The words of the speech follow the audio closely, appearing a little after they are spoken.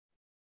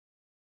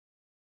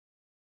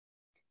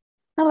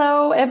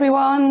Hello,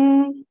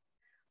 everyone.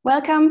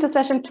 Welcome to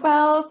session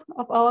 12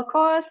 of our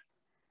course.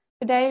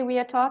 Today we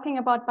are talking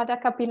about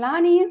Bhaddā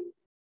Kāpilānī,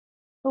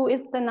 who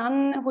is the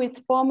nun who is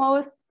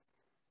foremost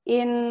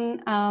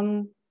in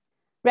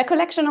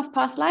recollection of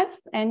past lives,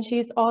 and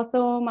she's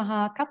also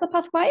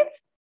Mahakassap's wife.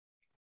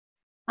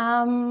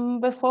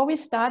 Before we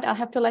start, I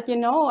have to let you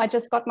know, I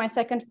just got my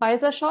second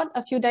Pfizer shot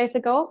a few days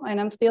ago, and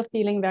I'm still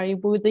feeling very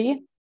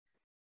woozy.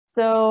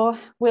 So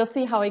we'll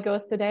see how it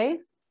goes today.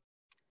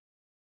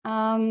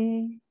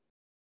 And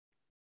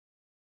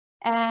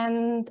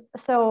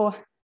so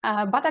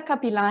Bhaddā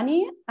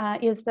Kāpilānī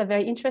is a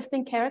very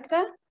interesting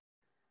character.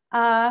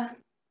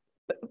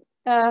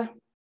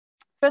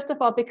 First of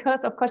all,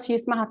 because of course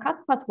she's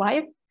Mahakassap's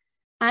wife,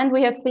 and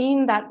we have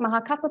seen that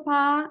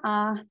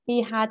Mahakassapa,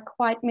 he had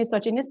quite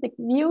misogynistic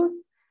views.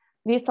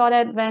 We saw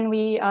that when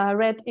we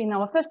read in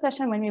our first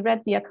session, when we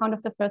read the account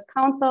of the first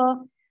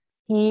council,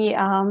 he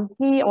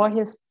or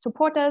his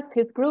supporters,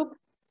 his group,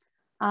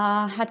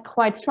 had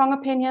quite strong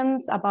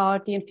opinions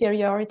about the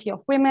inferiority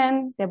of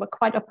women. They were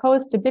quite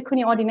opposed to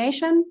bhikkhuni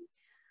ordination.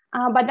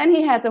 But then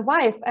he has a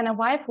wife, and a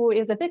wife who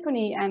is a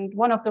bhikkhuni and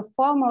one of the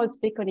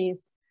foremost bhikkhunīs.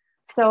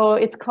 So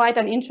it's quite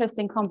an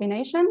interesting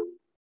combination.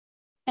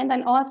 And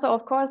then also,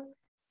 of course,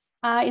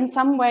 in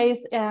some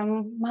ways,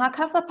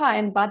 Mahakassapa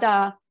and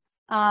Bhaddā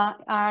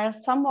are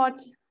somewhat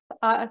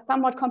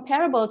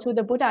comparable to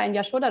the Buddha and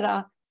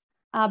Yashodhara,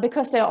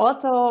 because they're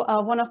also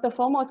one of the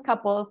foremost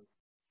couples.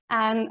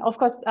 And of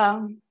course,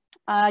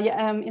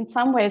 in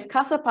some ways,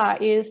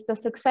 Kassapa is the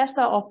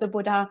successor of the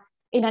Buddha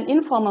in an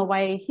informal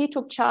way. He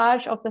took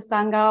charge of the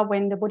sangha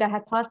when the Buddha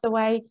had passed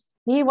away.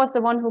 He was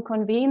the one who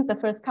convened the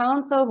first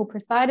council, who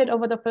presided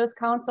over the first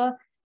council,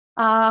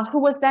 who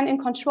was then in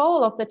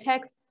control of the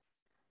text.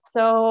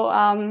 So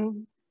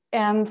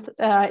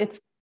it's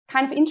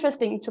kind of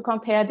interesting to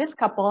compare this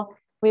couple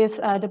with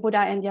the Buddha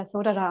and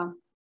Yasodhara.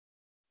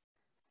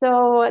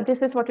 So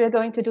this is what we're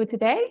going to do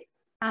today.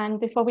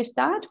 And before we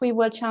start, we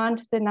will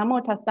chant the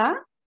Namo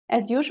Tassa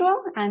as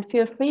usual, and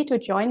feel free to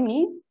join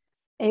me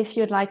if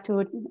you'd like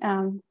to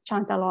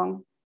chant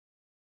along.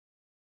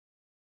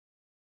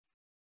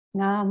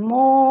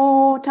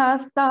 Namo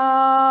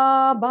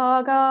Tassa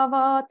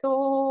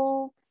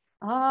Bhagavato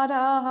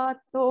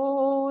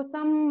Arahato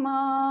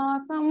Samma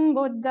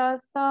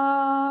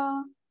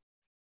Sambuddhassa.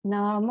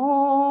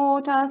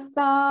 Namo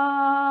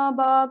Tassa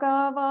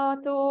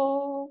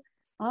Bhagavato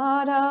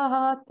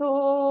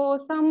Arahato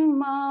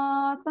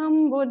Samma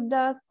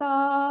Sambuddhassa.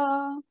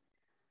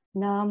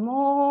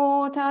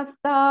 Namo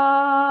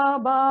Tassa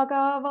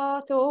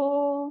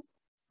Bhagavato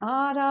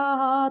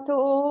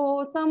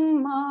Arahato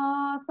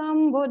Samma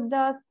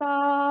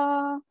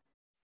Sambuddhassa.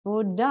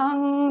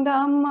 Buddhang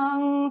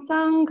Dhammang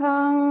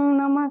Sanghang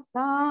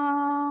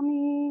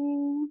Namasami.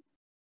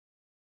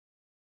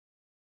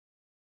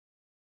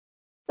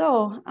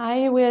 So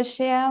I will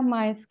share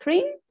my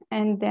screen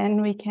and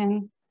then we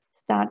can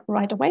start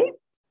right away.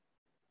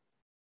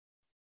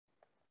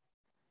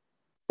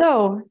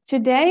 So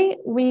today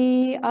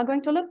we are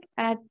going to look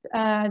at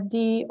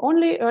the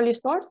only early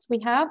source we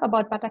have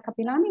about Bhaddā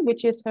Kāpilānī,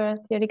 which is her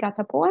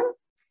Therīgāthā poem,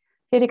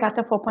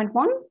 Therīgāthā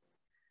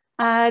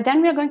 4.1.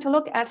 Then we are going to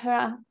look at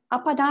her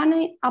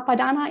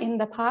apadāna in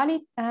the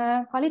Pali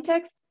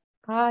text,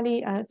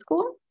 Pali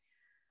school,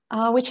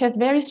 which has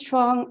very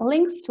strong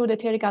links to the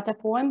Therīgāthā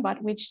poem, but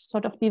which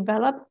sort of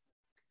develops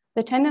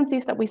the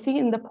tendencies that we see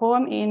in the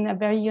poem in a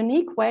very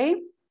unique way,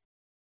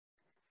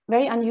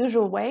 very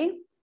unusual way.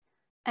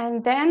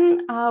 And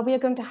then we are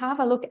going to have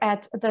a look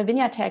at the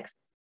Vinaya text.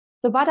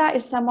 So Bhaddā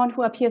is someone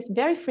who appears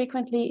very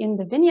frequently in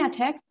the Vinaya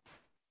text.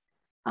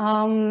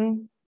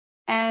 And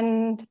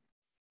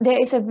there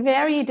is a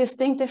very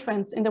distinct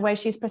difference in the way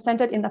she's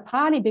presented in the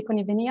Pali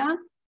Bhikkhuni Vinaya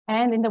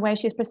and in the way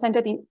she's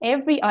presented in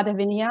every other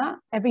Vinaya,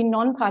 every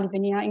non-Pali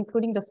Vinaya,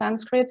 including the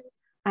Sanskrit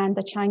and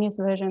the Chinese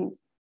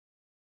versions.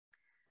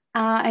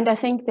 And I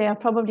think there are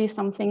probably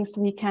some things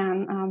we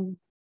can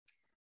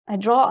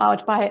draw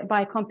out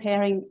by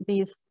comparing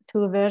these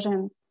two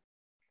versions.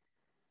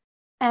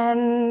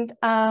 And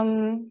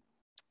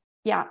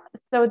yeah,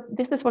 so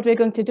this is what we're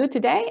going to do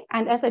today.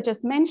 And as I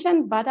just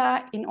mentioned,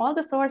 Bhaddā in all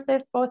the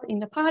sources, both in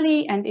the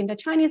Pali and in the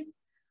Chinese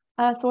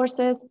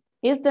sources,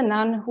 is the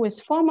nun who is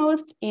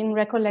foremost in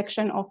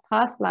recollection of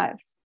past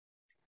lives.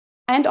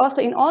 And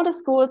also in all the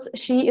schools,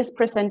 she is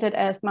presented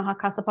as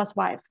Mahakassapa's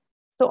wife.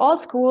 So all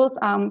schools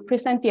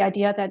present the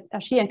idea that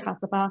she and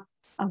Kassapa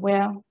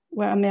were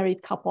a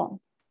married couple.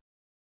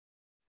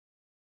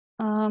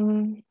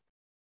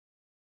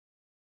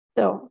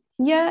 So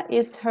here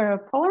is her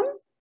poem,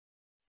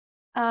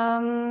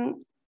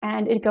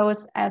 and it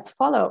goes as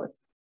follows.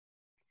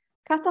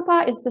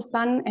 Kassapa is the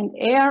son and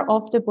heir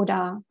of the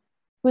Buddha,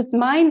 whose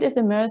mind is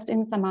immersed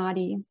in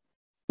samadhi.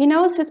 He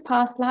knows his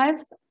past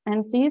lives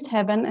and sees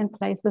heaven and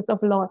places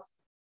of loss,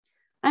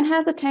 and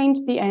has attained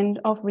the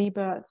end of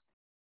rebirth.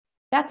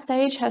 That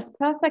sage has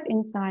perfect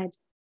insight.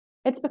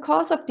 It's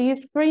because of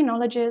these three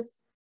knowledges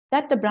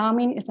that the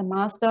Brahmin is a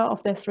master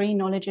of the three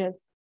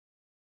knowledges.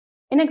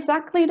 In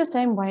exactly the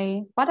same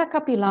way, Bhaddā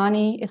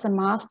Kāpilānī is a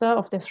master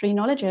of the three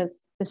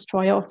knowledges,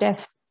 destroyer of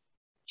death.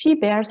 She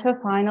bears her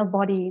final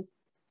body,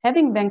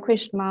 having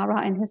vanquished Mara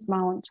and his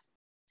mount.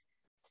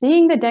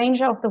 Seeing the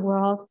danger of the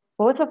world,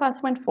 both of us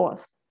went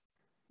forth.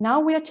 Now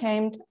we are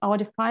tamed, our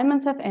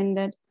defilements have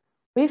ended,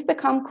 we've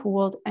become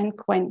cooled and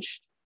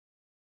quenched.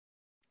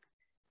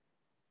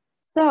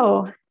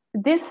 So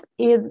this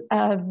is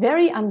a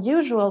very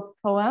unusual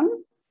poem.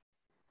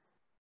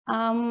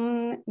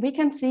 We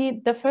can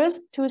see the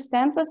first two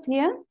stanzas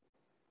here.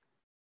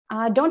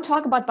 Don't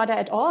talk about Bhaddā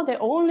at all. They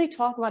only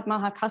talk about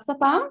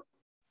Mahakassapa.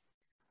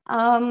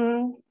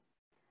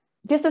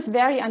 This is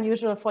very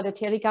unusual for the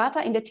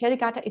Therīgāthā. In the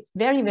Therīgāthā, it's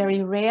very,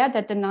 very rare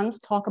that the nuns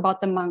talk about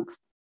the monks.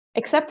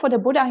 Except for the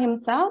Buddha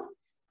himself,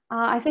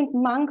 I think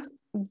monks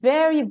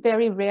very,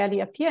 very rarely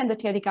appear in the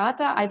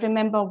Therīgāthā. I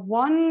remember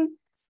one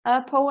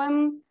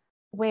poem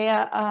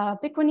where a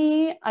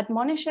bhikkhunī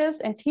admonishes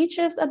and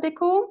teaches a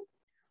bhikkhu,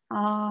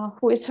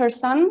 who is her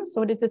son.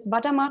 So this is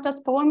Vada Mata's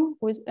poem,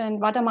 and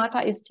Vada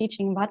Mata is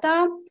teaching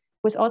Vada,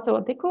 who is also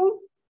a bhikkhu.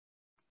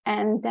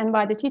 And then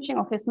by the teaching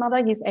of his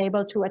mother, he's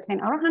able to attain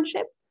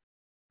arahantship.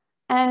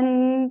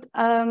 And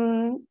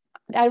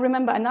I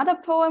remember another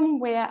poem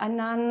where a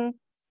nun,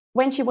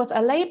 when she was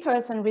a lay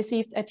person,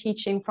 received a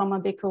teaching from a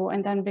bhikkhu.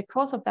 And then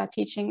because of that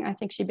teaching, I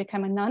think she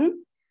became a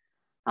nun.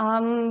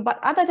 But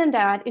other than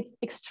that, it's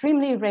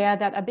extremely rare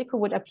that a bhikkhu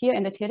would appear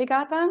in the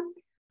Therīgāthā.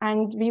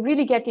 And we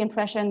really get the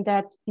impression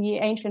that the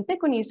ancient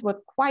bhikkhunīs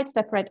were quite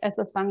separate as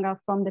a sangha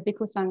from the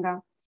bhikkhu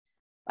sangha.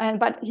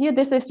 But here,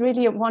 this is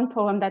really one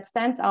poem that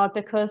stands out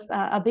because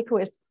a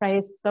bhikkhu is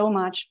praised so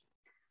much.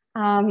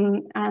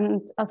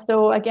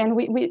 So again,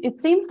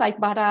 it seems like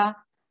Bhaddā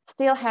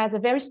still has a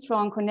very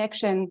strong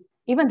connection,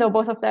 even though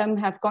both of them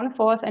have gone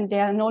forth and they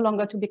are no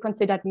longer to be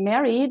considered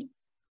married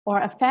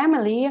or a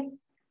family.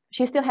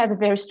 She still has a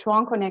very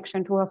strong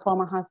connection to her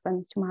former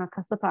husband, to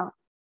Mahakassapa.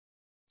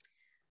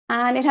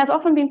 And it has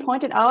often been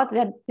pointed out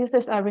that this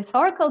is a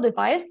rhetorical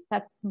device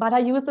that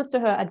Bhaddā uses to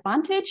her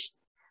advantage,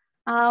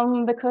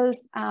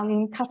 because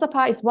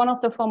Kassapa is one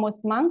of the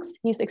foremost monks.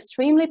 He's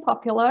extremely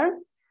popular.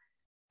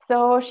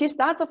 So she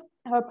starts off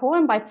her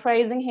poem by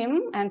praising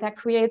him, and that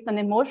creates an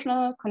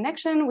emotional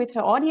connection with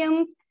her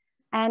audience.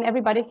 And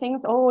everybody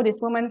thinks, oh,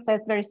 this woman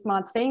says very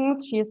smart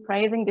things. She is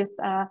praising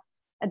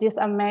this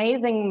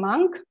amazing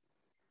monk.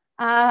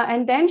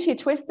 And then she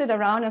twists it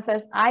around and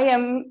says, I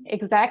am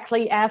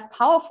exactly as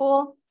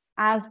powerful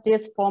as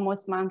this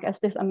foremost monk, as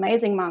this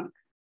amazing monk.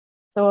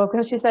 So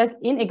because she says,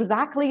 in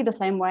exactly the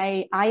same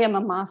way, I am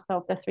a master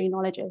of the three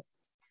knowledges.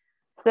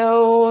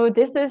 So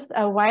this is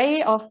a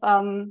way of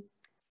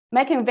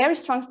making a very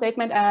strong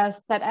statement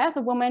that as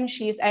a woman,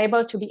 she is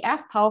able to be as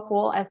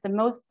powerful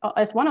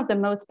as one of the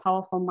most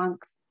powerful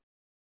monks.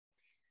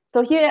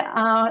 So here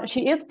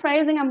she is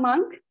praising a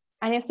monk,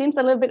 and it seems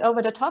a little bit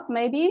over the top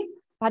maybe,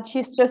 but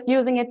she's just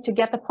using it to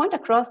get the point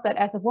across that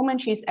as a woman,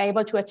 she's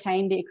able to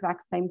attain the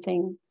exact same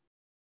thing.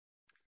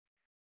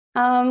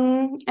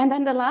 And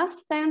then the last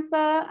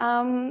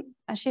stanza,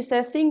 she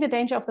says, seeing the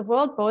danger of the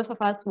world, both of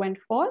us went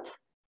forth.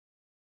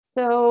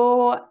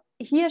 So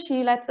here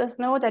she lets us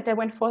know that they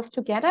went forth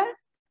together,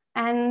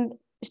 and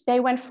they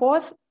went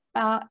forth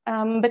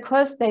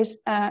because they,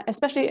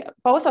 especially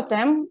both of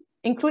them,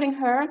 including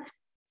her,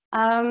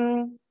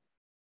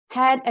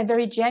 had a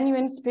very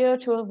genuine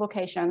spiritual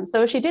vocation.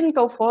 So she didn't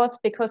go forth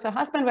because her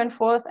husband went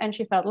forth and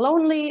she felt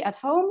lonely at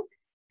home,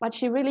 but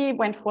she really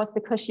went forth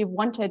because she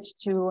wanted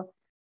to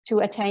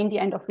attain the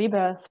end of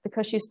rebirth,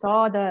 because she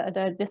saw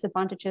the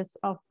disadvantages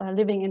of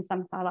living in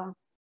samsara.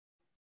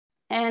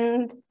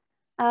 And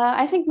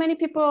I think many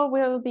people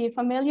will be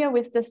familiar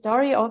with the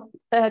story of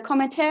the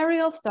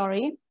commentarial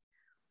story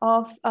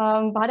of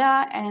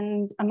Bhaddā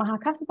and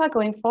Mahakassapa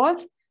going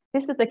forth.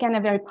 This is again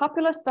a very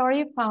popular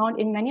story found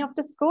in many of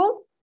the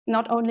schools,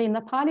 not only in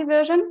the Pali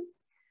version.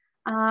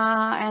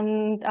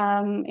 In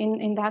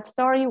that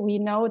story, we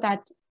know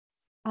that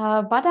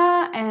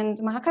Bhaddā and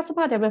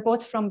Mahakassapa, they were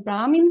both from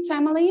Brahmin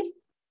families.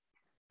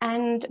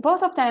 And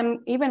both of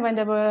them, even when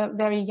they were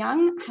very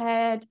young,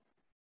 had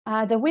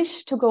the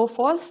wish to go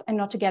forth and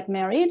not to get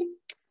married.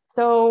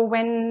 So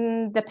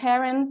when the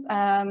parents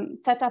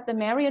set up the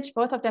marriage,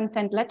 both of them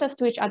sent letters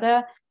to each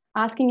other,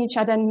 asking each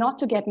other not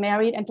to get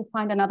married and to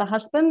find another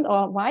husband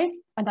or wife,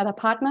 another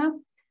partner,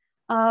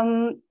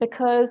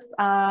 because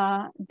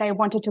they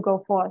wanted to go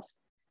forth.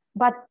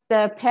 But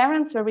the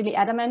parents were really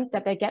adamant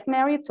that they get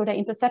married, so they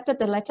intercepted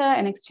the letter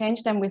and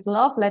exchanged them with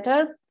love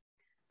letters.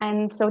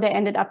 And so they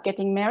ended up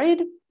getting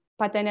married,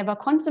 but they never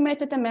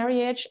consummated the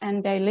marriage,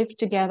 and they lived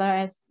together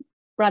as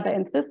brother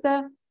and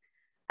sister.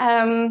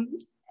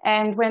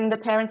 And when the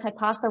parents had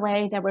passed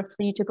away, they were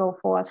free to go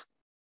forth.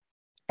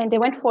 And they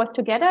went forth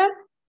together,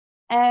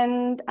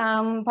 and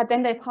but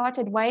then they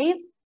parted ways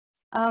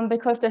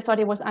because they thought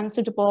it was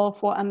unsuitable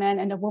for a man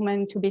and a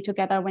woman to be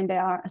together when they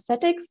are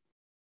ascetics.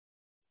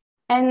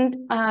 And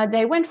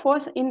they went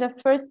forth in the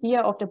first year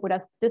of the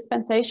Buddha's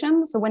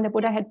dispensation. So when the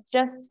Buddha had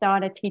just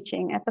started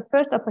teaching, at the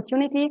first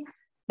opportunity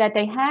that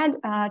they had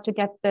to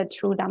get the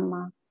true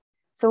Dhamma.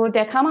 So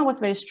their karma was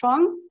very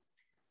strong.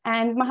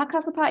 And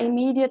Mahakassapa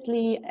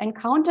immediately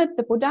encountered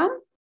the Buddha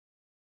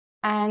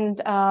and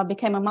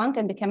became a monk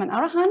and became an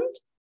arahant.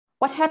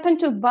 What happened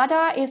to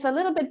Bhaddā is a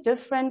little bit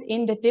different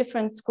in the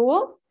different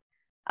schools.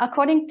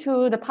 According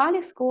to the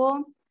Pali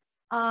school,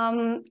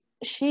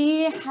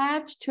 she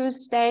had to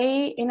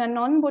stay in a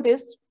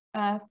non-Buddhist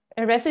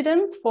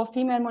residence for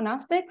female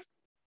monastics.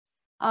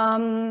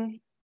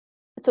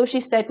 So she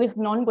stayed with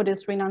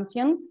non-Buddhist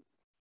renunciants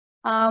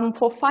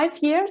for 5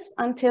 years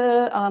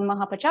until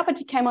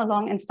Mahapajapati came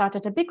along and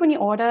started a bhikkhuni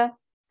order.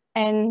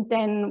 And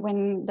then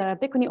when the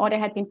bhikkhuni order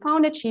had been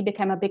founded, she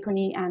became a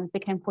bhikkhuni and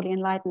became fully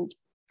enlightened.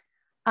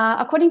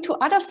 According to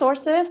other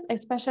sources,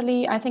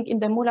 especially I think in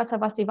the Mula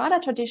Savasivada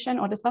tradition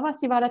or the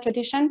Savasivada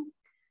tradition,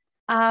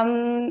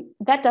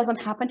 that doesn't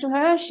happen to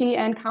her. She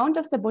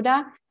encounters the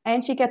Buddha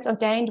and she gets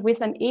ordained with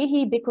an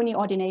Ehi bhikkhuni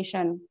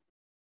ordination.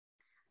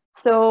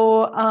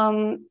 So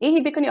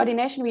Ehi bhikkhuni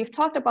ordination, we've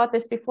talked about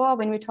this before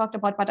when we talked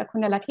about Bhaddā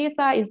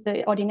Kundalakesa, is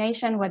the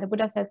ordination where the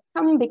Buddha says,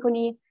 come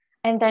bhikkhuni,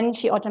 and then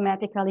she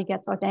automatically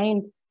gets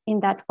ordained in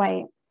that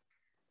way.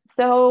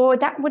 So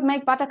that would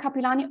make Bhaddā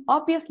Kāpilānī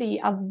obviously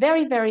a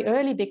very, very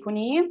early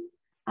bhikkhuni,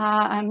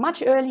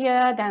 much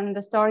earlier than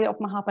the story of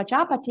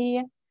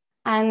Mahapajapati.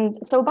 And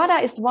so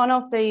Bhaddā is one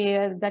of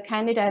the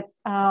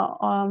candidates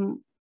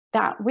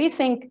that we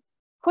think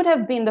could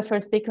have been the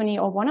first bhikkhuni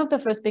or one of the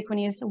first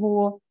bhikkhunis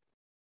who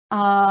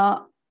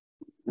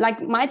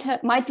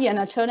might be an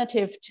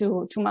alternative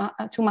to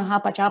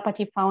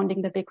Mahapajapati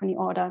founding the bhikkhuni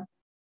order.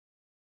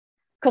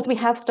 Because we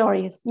have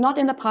stories, not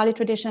in the Pali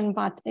tradition,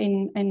 but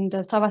in the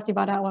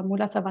Savasivada or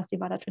Mula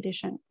Savasivada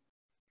tradition.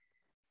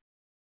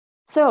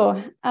 So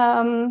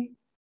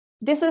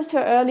this is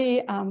her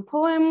early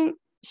poem.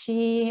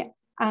 She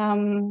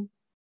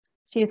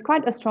is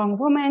quite a strong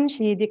woman.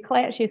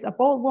 She's a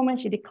bold woman.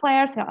 She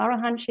declares her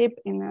arahantship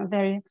in a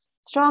very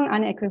strong,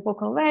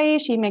 unequivocal way.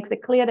 She makes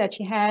it clear that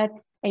she had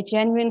a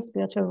genuine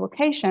spiritual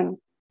vocation.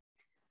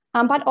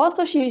 But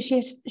also she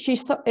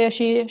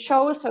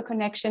shows her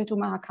connection to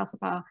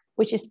Mahakassapa,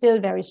 which is still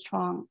very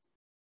strong.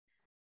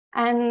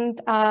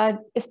 And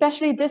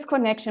especially this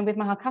connection with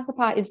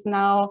Mahakassapa is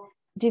now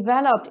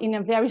developed in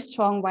a very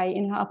strong way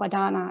in her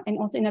apadāna, and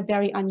also in a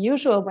very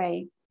unusual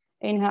way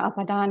in her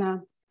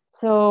apadāna.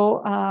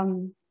 So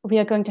we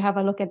are going to have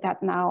a look at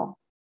that now.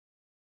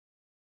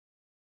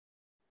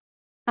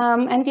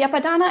 And the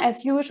apadāna,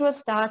 as usual,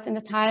 starts in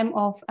the time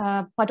of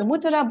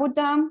Padumuttara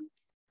Buddha.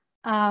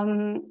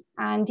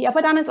 And the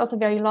apadāna is also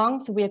very long,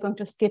 so we are going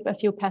to skip a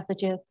few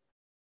passages.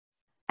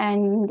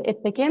 And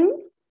it begins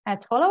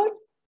as follows.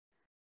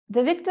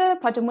 The victor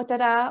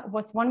Padumuttara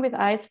was one with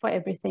eyes for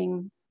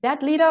everything.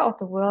 That leader of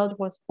the world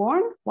was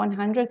born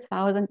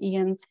 100,000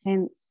 eons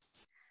hence.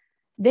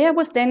 There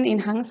was then in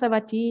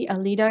Hangsavati a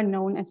leader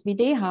known as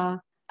Videha,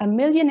 a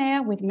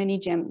millionaire with many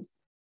gems.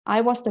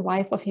 I was the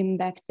wife of him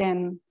back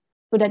then.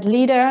 So that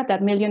leader,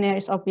 that millionaire,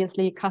 is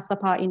obviously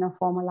Kassapa in a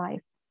former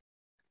life.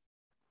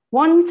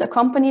 Once,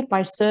 accompanied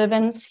by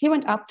servants, he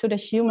went up to the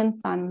human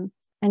sun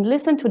and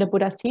listened to the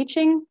Buddha's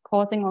teaching,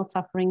 causing all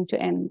suffering to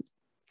end.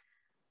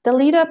 The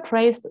leader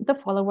praised the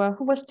follower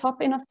who was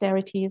top in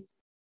austerities.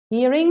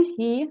 Hearing,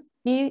 he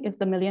is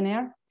the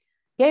millionaire,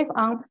 gave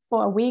alms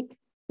for a week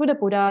to the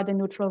Buddha, the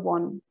neutral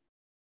one.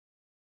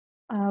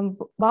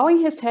 Bowing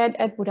his head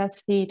at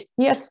Buddha's feet,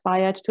 he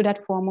aspired to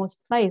that foremost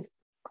place,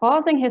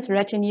 causing his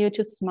retinue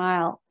to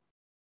smile.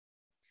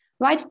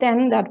 Right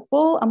then, that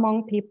bull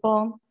among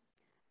people,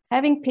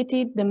 having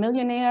pitied the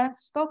millionaire,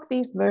 spoke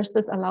these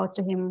verses aloud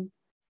to him.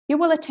 You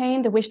will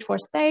attain the wished for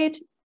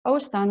state. O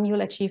son,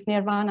 you'll achieve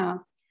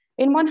nirvana.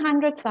 In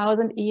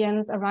 100,000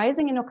 eons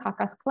arising in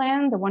Okaka's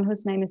clan, the one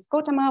whose name is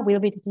Gotama will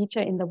be the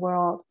teacher in the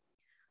world.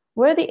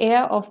 Were the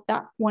heir of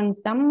that one's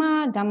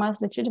Dhamma,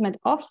 Dhamma's legitimate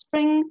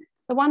offspring,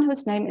 the one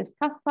whose name is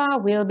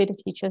Kassapa will be the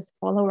teacher's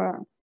follower.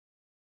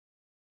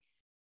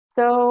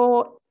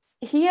 So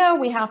here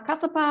we have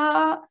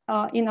Kassapa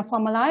in a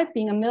former life,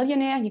 being a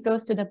millionaire. He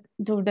goes to the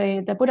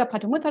Buddha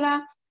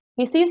Padumuttara.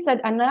 He sees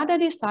that another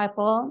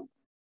disciple,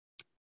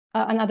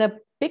 another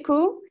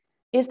bhikkhu,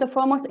 is the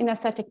foremost in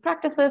ascetic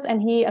practices,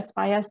 and he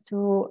aspires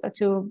to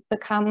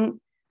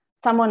become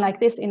someone like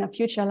this in a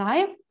future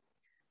life.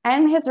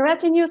 And his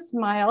retinue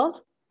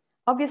smiles,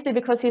 obviously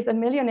because he's a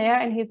millionaire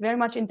and he's very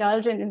much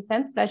indulgent in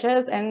sense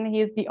pleasures, and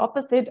he's the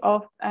opposite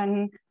of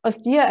an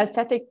austere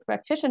ascetic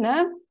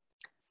practitioner.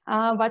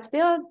 But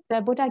still, the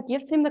Buddha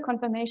gives him the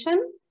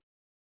confirmation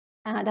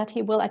that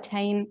he will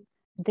attain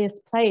this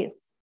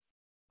place.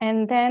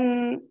 And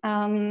then,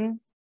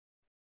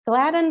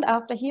 gladdened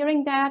after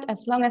hearing that,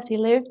 as long as he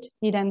lived,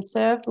 he then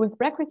served with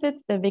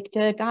requisites the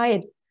victor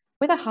guide,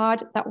 with a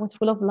heart that was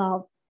full of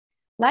love,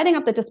 lighting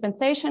up the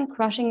dispensation,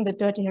 crushing the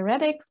dirty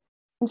heretics,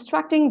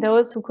 instructing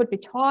those who could be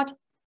taught.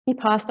 He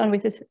passed on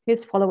with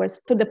his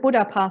followers. So the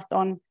Buddha passed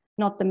on,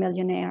 not the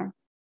millionaire.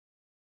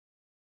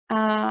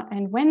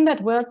 And when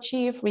that world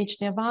chief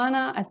reached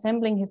nirvana,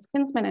 assembling his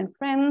kinsmen and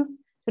friends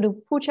to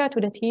do puja to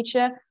the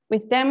teacher,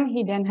 with them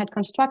he then had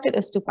constructed a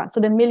stupa. So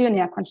the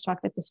millionaire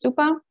constructed the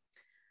stupa,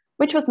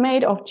 which was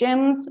made of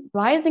gems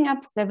rising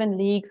up 7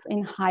 leagues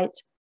in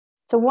height.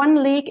 So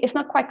 1 league, it's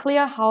not quite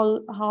clear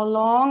how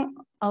long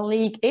a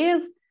league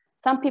is.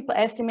 Some people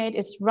estimate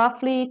it's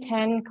roughly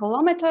 10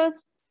 kilometers.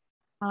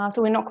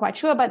 So we're not quite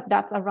sure, but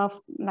that's a rough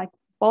like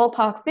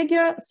ballpark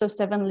figure. So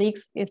 7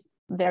 leagues is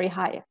very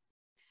high.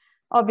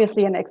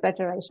 Obviously an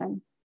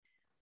exaggeration.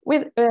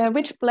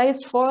 Which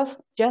blazed forth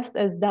just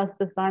as does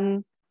the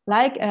sun,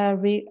 like a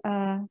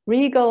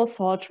regal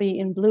sultry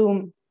in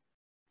bloom.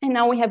 And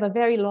now we have a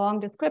very long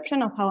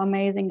description of how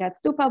amazing that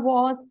stupa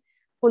was,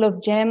 full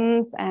of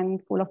gems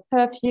and full of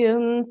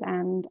perfumes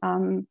and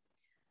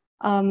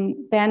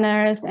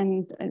banners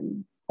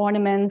and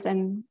ornaments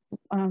and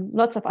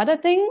lots of other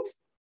things.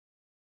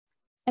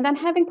 And then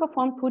having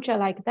performed puja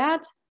like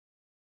that,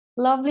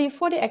 lovely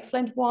for the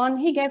excellent one,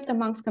 he gave the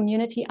monks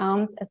community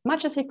alms as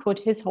much as he could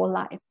his whole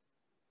life.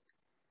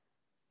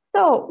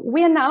 So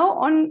we are now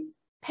on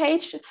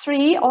page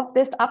 3 of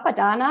this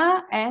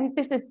apadāna, and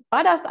this is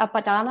Bhaddā's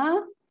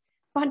apadāna,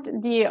 but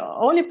the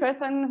only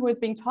person who is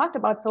being talked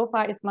about so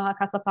far is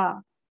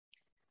Mahakassapa,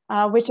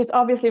 which is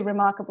obviously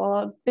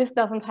remarkable. This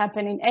doesn't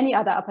happen in any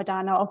other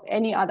apadāna of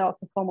any other of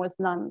the foremost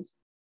nuns.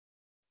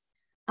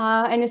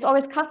 And it's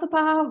always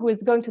Kassapa who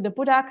is going to the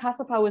Buddha,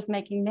 Kassapa who is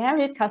making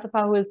merit,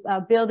 Kassapa who is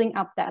building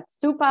up that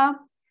stupa.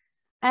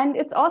 And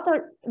it's also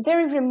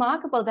very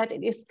remarkable that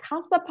it is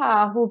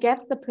Kassapa who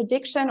gets the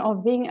prediction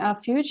of being a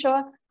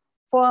future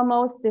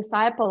foremost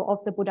disciple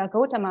of the Buddha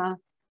Gautama,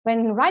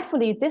 when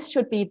rightfully this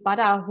should be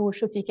Bhaddā who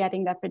should be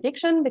getting that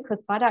prediction, because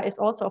Bhaddā is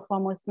also a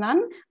foremost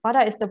nun.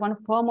 Bhaddā is the one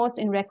foremost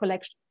in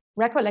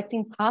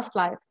recollecting past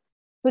lives.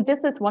 So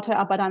this is what her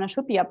apadāna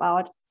should be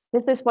about.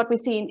 This is what we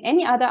see in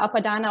any other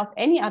apadāna of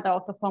any other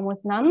of the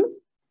foremost nuns.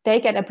 They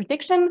get a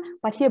prediction,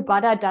 but here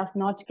Bhaddā does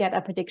not get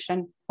a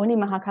prediction. Only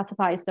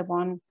Mahakassapa is the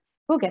one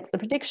who gets the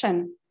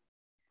prediction.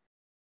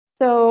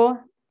 So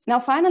now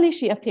finally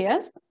she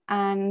appears,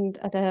 and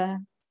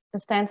the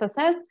stanza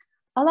says,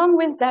 along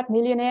with that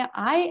millionaire,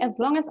 I, as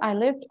long as I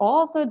lived,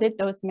 also did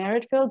those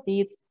merit-filled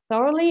deeds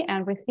thoroughly,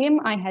 and with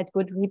him I had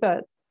good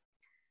rebirth.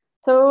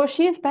 So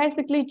she's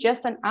basically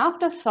just an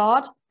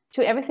afterthought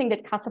to everything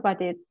that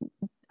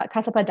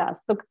Kassapa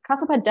does. So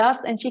Kassapa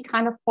does, and she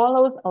kind of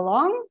follows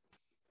along.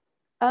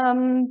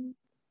 And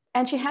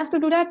she has to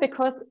do that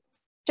because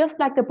just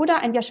like the Buddha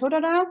and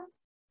Yashodhara,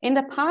 in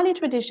the Pali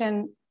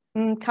tradition,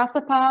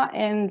 Kassapa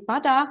and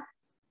Bhaddā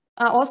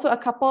are also a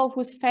couple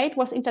whose fate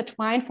was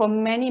intertwined for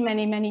many,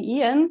 many, many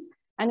eons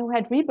and who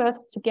had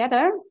rebirths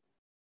together.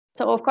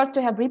 So of course,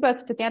 to have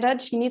rebirths together,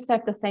 she needs to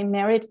have the same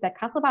merit that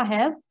Kassapa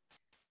has.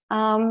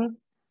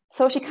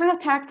 So she kind of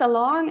tags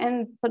along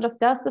and sort of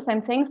does the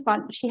same things,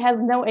 but she has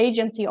no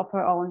agency of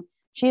her own.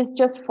 She's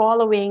just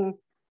following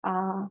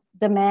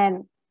the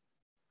man.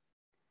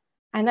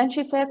 And then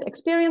she says,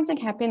 experiencing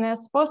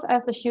happiness, both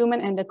as a human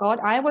and a god,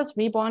 I was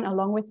reborn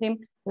along with him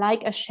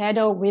like a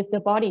shadow with the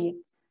body.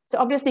 So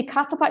obviously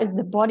Kassapa is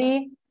the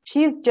body.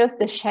 She's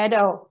just a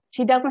shadow.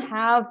 She doesn't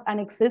have an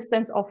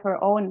existence of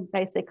her own,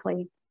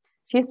 basically.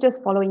 She's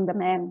just following the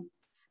man.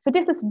 So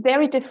this is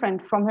very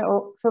different from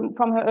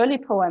her early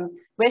poem,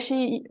 where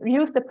she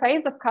used the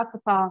praise of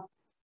Kassapa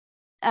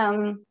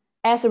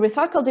as a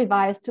rhetorical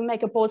device to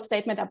make a bold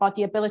statement about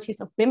the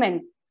abilities of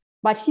women.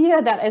 But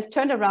here that is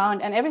turned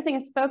around and everything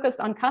is focused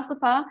on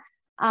Kassapa.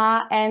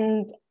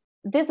 And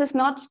this is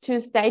not to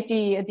state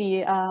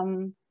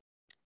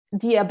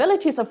the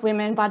abilities of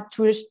women, but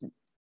to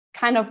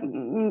kind of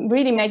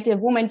really make the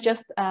woman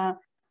just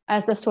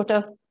as a sort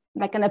of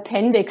like an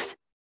appendix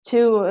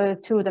to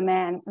the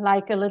man,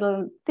 like a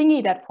little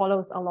thingy that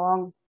follows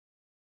along.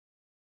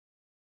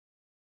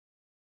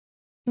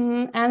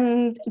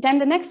 And then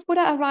the next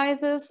Buddha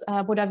arises,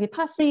 Buddha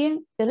Vipassi.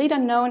 The leader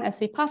known as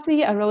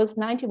Vipassi arose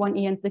 91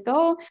 eons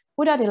ago.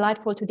 Buddha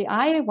delightful to the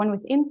eye, one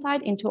with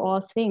insight into all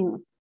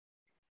things.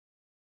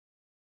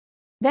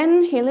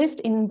 Then he lived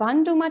in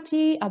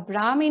Bandumati, a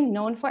Brahmin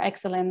known for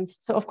excellence.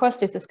 So of course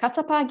this is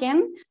Kassapa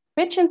again,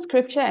 rich in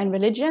scripture and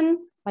religion,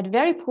 but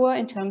very poor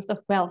in terms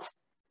of wealth.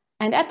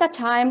 And at that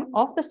time,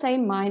 of the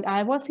same mind,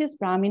 I was his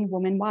Brahmin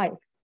woman wife.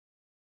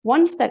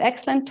 Once that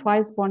excellent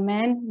twice-born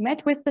man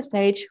met with the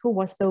sage who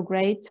was so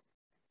great,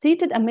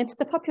 seated amidst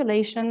the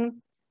population,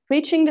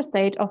 preaching the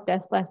state of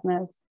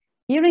deathlessness.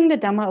 Hearing the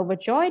Dhamma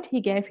overjoyed, he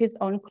gave his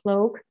own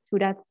cloak to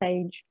that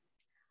sage.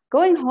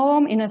 Going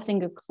home in a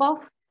single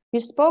cloth, he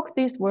spoke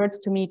these words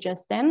to me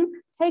just then,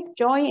 take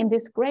joy in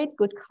this great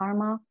good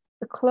karma,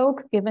 the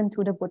cloak given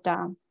to the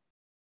Buddha.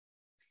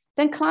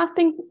 Then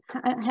clasping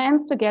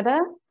hands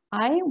together,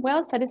 I,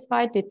 well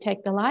satisfied, did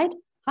take the light.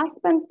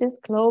 Husband, this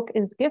cloak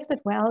is gifted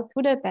well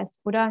to the best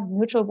Buddha,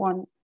 neutral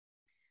one.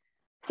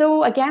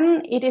 So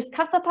again, it is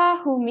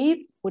Kassapa who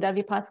meets Buddha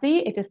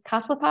Vipassi. It is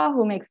Kassapa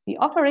who makes the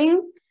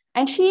offering,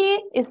 and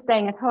she is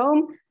staying at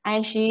home,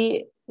 and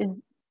she is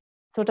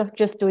sort of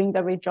just doing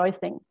the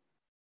rejoicing.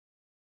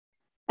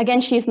 Again,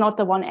 she's not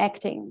the one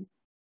acting.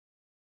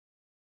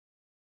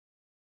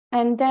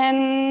 And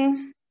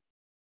then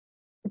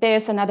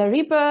there's another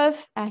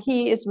rebirth.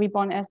 He is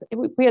reborn as,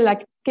 we're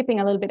like skipping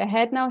a little bit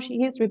ahead now.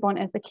 He is reborn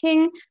as a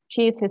king.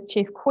 She is his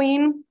chief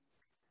queen.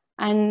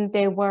 And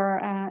there were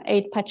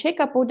 8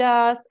 Pacheka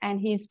Buddhas, and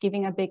he's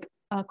giving a big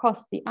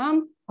across the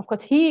arms. Of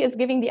course, he is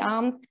giving the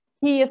alms.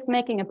 He is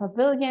making a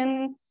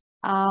pavilion.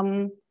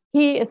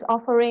 He is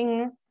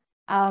offering,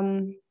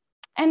 and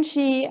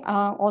she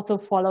also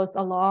follows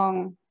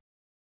along.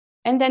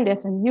 And then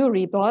there's a new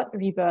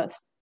rebirth.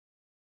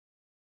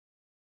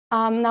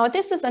 Now,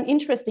 this is an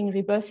interesting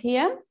rebirth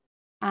here,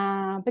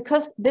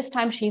 because this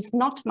time she's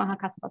not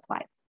Mahakassava's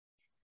wife.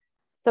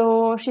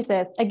 So she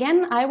says,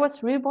 again, I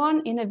was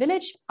reborn in a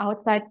village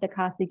outside the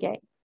Kasi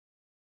gate.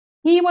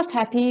 He was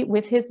happy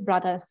with his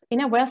brothers in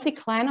a wealthy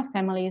clan of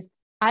families.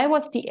 I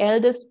was the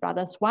eldest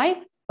brother's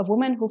wife, a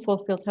woman who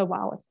fulfilled her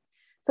vows.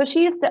 So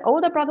she is the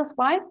older brother's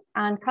wife,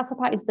 and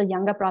Kassapa is the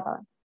younger brother.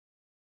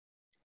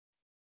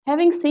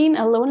 Having seen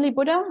a lonely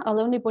Buddha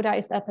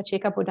is a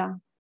Pacceka Buddha.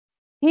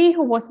 He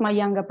who was my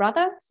younger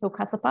brother, so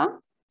Kassapa,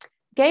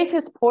 gave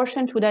his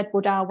portion to that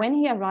Buddha. When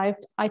he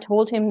arrived, I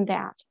told him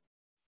that.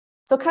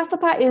 So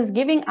Kassapa is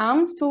giving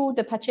alms to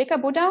the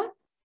Pacceka Buddha,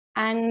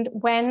 and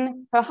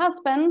when her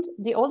husband,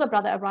 the older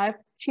brother, arrived,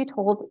 she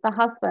told the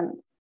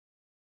husband.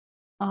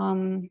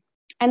 And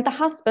the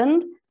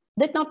husband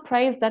did not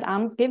praise that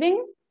alms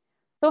giving.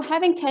 So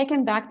having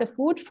taken back the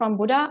food from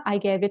Buddha, I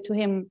gave it to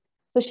him.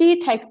 So she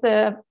takes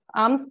the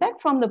alms back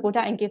from the Buddha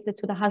and gives it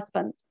to the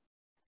husband.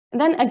 And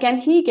then again,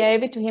 he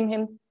gave it to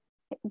him,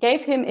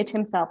 gave him it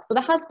himself. So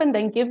the husband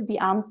then gives the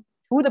alms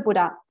to the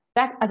Buddha,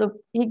 back, also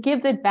he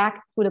gives it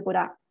back to the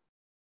Buddha.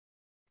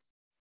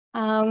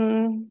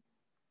 And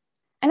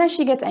then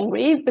she gets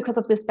angry because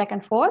of this back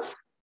and forth.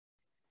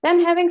 Then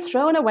having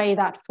thrown away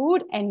that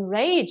food,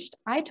 enraged,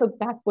 I took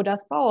back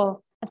Buddha's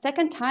bowl a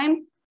second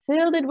time,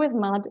 filled it with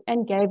mud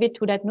and gave it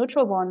to that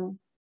neutral one.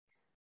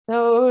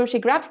 So she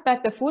grabs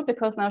back the food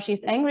because now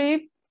she's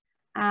angry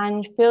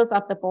and fills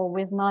up the bowl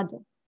with mud.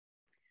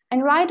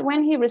 And right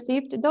when he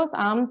received those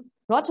alms,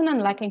 rotten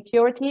and lacking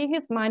purity,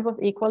 his mind was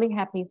equally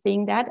happy.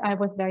 Seeing that, I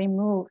was very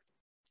moved.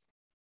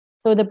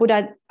 So the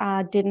Buddha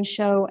didn't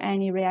show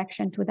any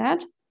reaction to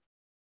that.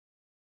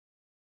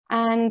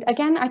 And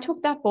again, I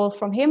took that bowl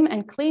from him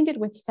and cleaned it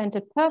with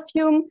scented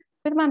perfume.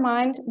 With my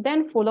mind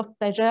then full of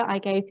pleasure, I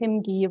gave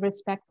him ghee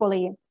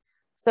respectfully.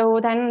 So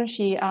then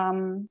she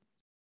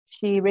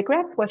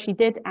regrets what she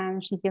did,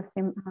 and she gives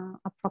him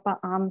a proper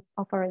alms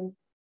offering.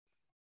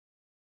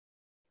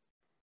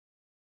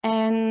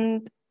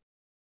 And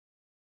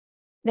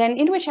then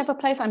in whichever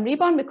place I'm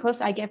reborn,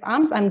 because I gave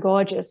alms, I'm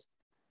gorgeous.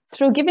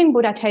 Through giving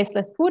Buddha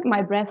tasteless food,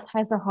 my breath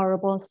has a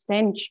horrible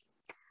stench.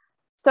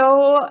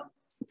 So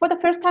for the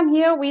first time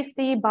here, we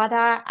see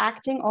Bhaddā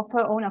acting of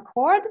her own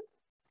accord,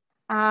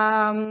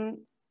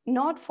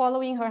 not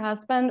following her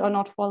husband or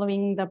not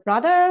following the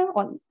brother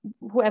or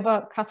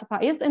whoever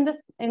Kassapa is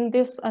in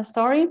this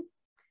story,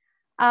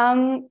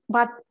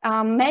 but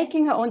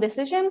making her own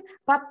decision.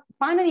 But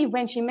finally,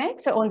 when she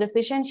makes her own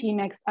decision, she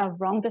makes a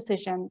wrong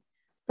decision.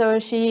 So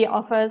she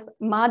offers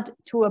mud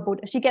to a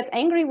Buddha. She gets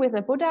angry with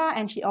a Buddha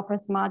and she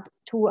offers mud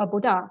to a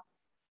Buddha.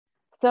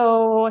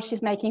 So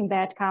she's making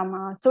bad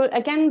karma. So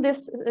again,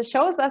 this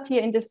shows us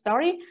here in this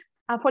story,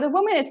 for the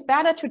woman, it's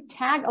better to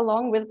tag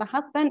along with the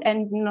husband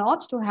and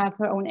not to have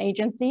her own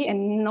agency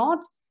and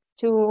not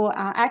to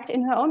act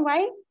in her own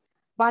way,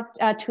 but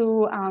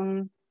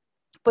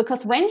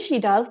because when she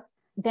does,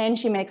 then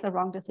she makes a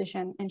wrong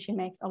decision and she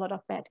makes a lot of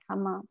bad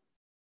karma.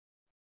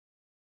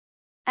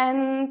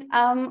 And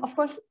of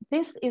course,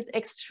 this is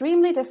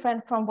extremely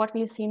different from what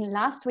we've seen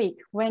last week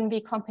when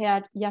we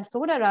compared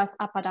Yasodhara's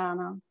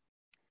apadāna,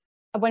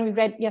 when we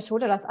read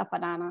Yasodhara's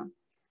apadāna.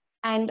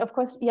 And of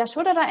course,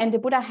 Yasodhara and the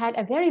Buddha had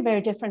a very, very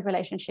different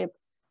relationship.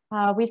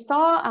 We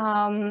saw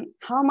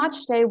how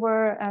much they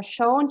were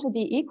shown to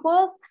be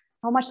equals,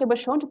 how much they were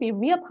shown to be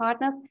real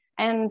partners,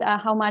 and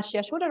how much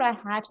Yasodhara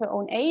had her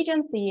own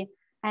agency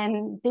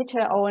and did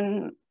her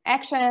own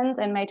actions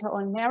and made her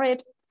own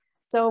merit.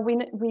 So we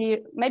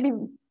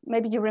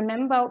maybe you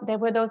remember there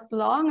were those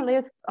long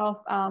lists of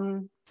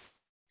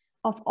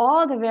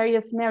all the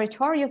various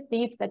meritorious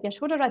deeds that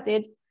Yasodhara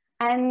did.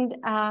 And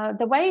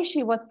the way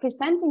she was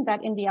presenting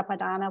that in the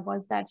apadāna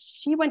was that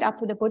she went up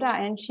to the Buddha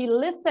and she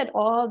listed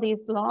all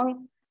these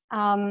long,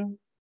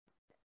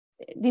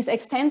 these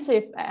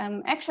extensive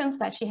actions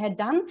that she had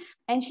done,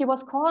 and she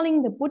was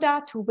calling the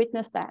Buddha to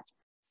witness that.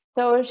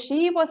 So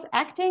she was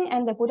acting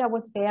and the Buddha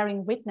was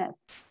bearing witness.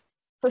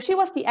 So she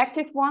was the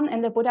active one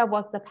and the Buddha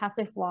was the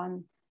passive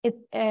one.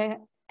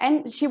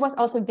 And she was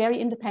also very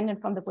independent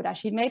from the Buddha.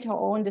 She made her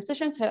own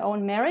decisions, her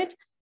own merit,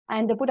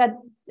 and the Buddha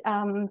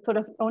sort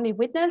of only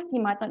witnessed. He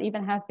might not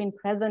even have been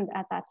present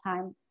at that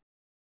time.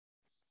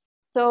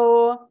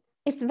 So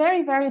it's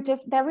very, very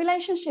different. Their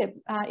relationship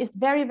is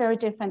very, very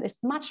different.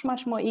 It's much,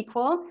 much more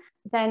equal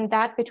than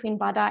that between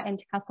Bhaddā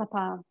and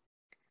Kassapa.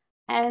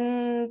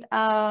 And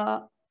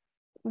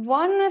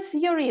one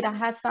theory that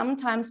has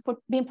sometimes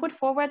been put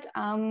forward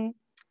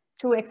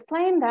to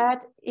explain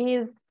that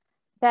is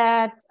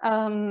that,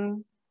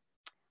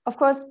 of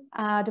course,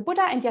 the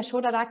Buddha and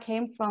Yasodhara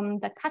came from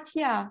the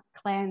Khattiya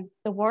clan,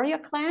 the warrior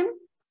clan,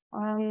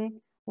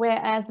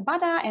 whereas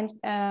Bhaddā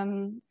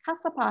and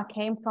Kassapa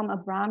came from a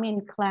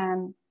Brahmin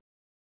clan.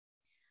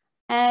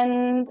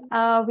 And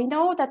we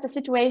know that the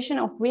situation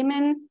of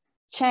women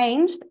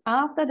changed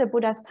after the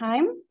Buddha's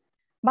time,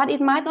 but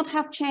it might not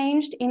have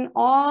changed in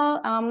all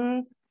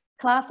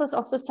classes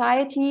of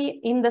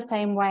society in the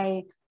same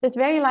way. It's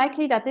very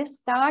likely that this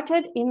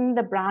started in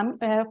the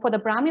for the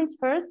Brahmins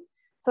first,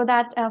 so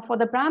that for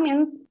the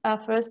Brahmins,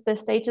 first the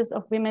status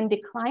of women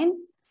declined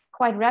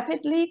quite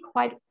rapidly,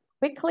 quite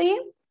quickly,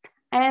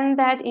 and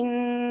that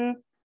in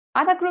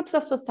other groups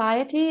of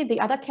society, the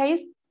other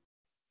case,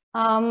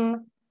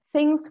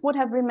 things would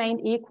have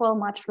remained equal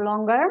much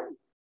longer.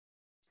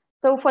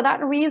 So for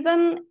that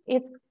reason,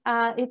 it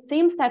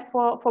seems that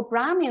for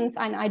Brahmins,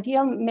 an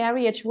ideal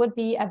marriage would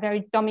be a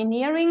very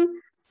domineering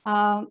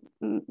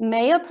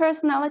male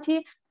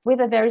personality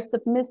with a very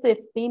submissive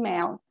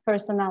female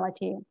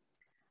personality.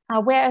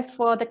 Whereas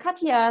for the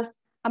Khattiyas,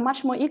 a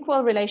much more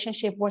equal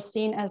relationship was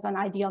seen as an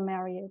ideal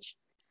marriage.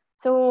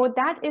 So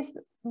that is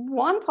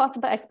one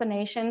possible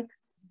explanation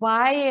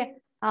why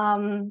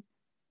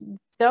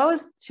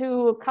those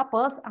two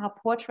couples are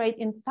portrayed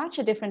in such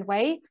a different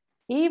way,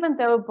 even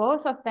though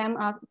both of them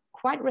are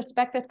quite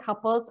respected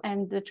couples,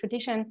 and the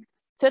tradition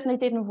certainly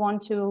didn't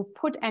want to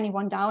put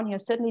anyone down here.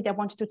 Certainly they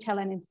wanted to tell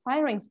an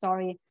inspiring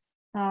story,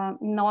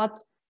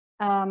 not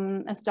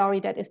a story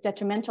that is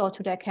detrimental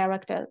to their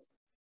characters.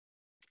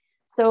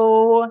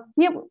 So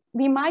here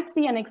we might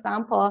see an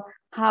example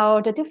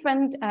how the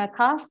different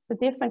castes, the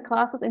different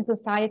classes in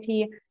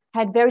society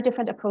had very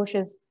different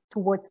approaches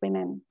towards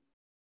women.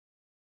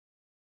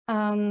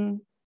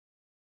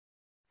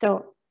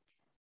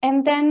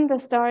 And then the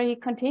story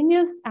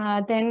continues.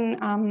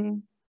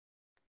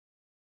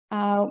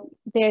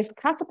 There's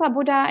Kassapa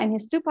Buddha, and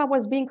his stupa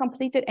was being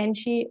completed, and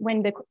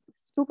when the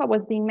stupa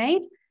was being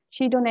made,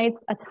 she donates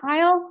a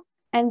tile,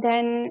 and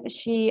then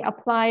she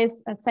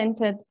applies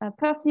scented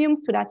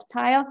perfumes to that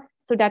tile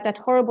so that that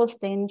horrible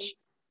stench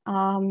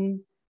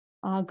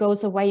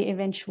goes away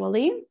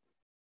eventually.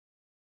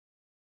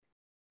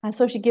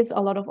 So she gives a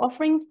lot of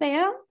offerings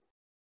there.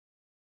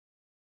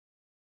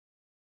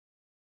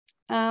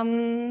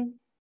 And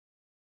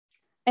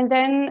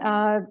then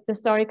the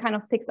story kind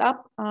of picks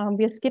up.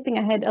 We're skipping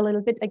ahead a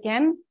little bit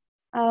again.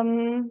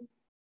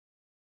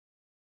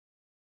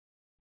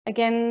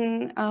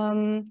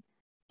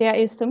 There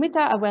is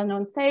Sumita, a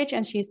well-known sage,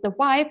 and she's the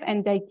wife,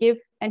 and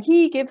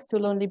he gives to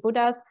lonely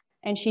Buddhas,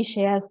 and she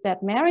shares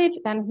that marriage.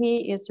 Then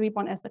he is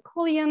reborn as a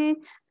Kolian,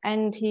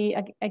 and he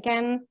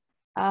again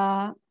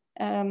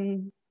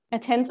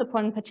attends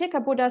upon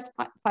Pacheka Buddhas,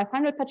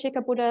 500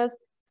 Pacheka Buddhas,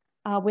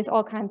 with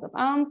all kinds of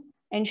alms,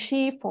 and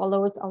she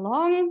follows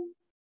along.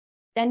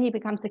 Then he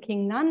becomes the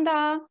King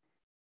Nanda,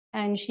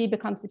 and she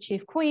becomes the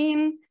chief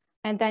queen,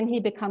 and then he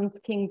becomes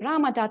King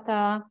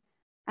Brahmadatta,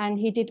 and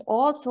he did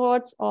all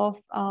sorts of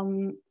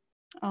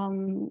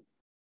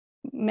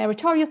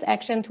meritorious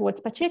action towards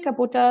Pacheka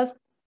Buddhas,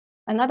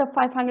 another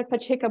 500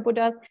 Pacheka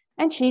Buddhas,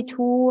 and she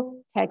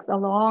too tags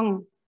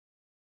along.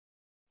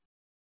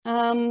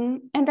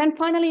 And then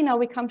finally, now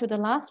we come to the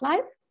last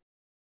life.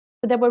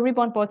 So they were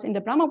reborn both in the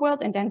Brahma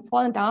world and then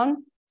fallen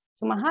down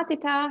to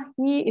Mahatita.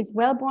 He is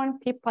well-born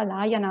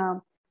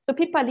Pipalayana. So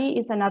Pipali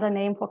is another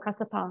name for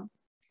Kassapa.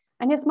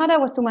 And his mother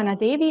was Sumana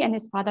Devi, and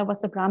his father was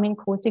the Brahmin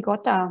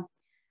Kosigota.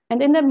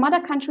 And in the mother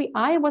country,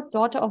 I was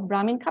daughter of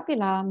Brahmin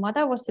Kapila.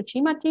 Mother was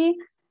Suchimati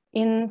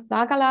in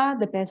Sagala,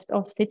 the best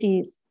of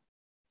cities.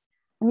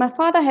 And my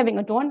father, having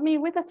adorned me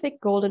with a thick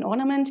golden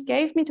ornament,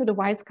 gave me to the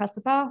wise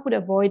Kassapa, who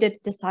avoided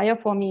desire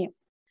for me.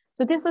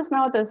 So this is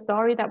now the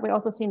story that we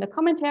also see in the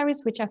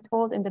commentaries, which I've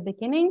told in the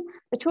beginning.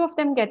 The two of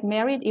them get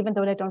married, even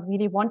though they don't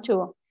really want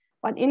to.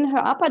 But in her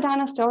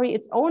apadāna story,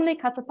 it's only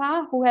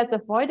Kassapa who has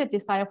avoided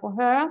desire for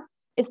her.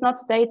 It's not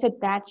stated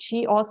that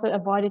she also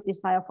avoided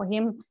desire for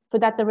him, so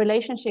that the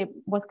relationship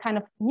was kind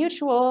of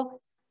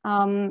mutual.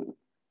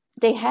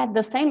 They had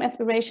the same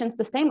aspirations,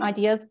 the same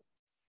ideas.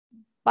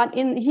 But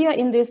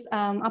in this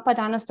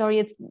apadāna story,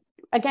 it's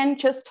again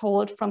just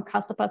told from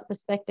Kassapa's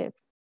perspective.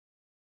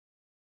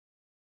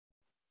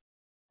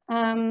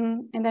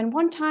 And then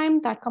one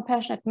time, that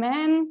compassionate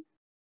man,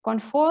 gone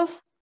forth,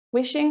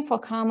 wishing for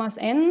karma's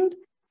end,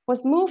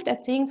 was moved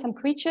at seeing some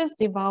creatures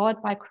devoured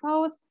by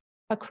crows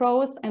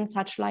and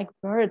such like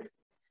birds.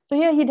 So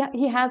here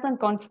he hasn't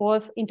gone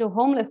forth into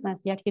homelessness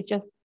yet. He's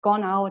just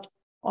gone out,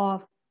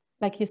 or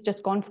like he's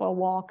just gone for a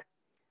walk.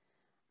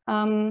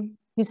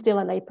 He's still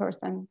a lay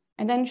person.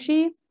 And then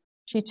she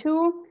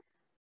too,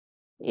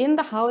 in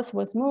the house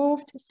was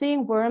moved,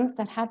 seeing worms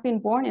that had been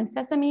born in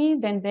sesame,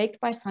 then baked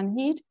by sun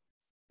heat,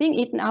 being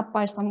eaten up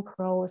by some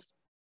crows.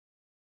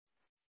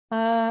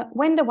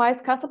 When the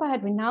wise Kassapa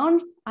had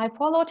renounced, I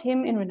followed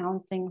him in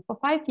renouncing. For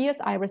 5 years,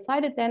 I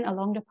resided then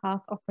along the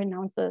path of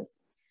renounces.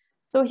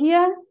 So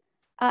here,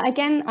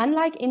 again,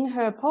 unlike in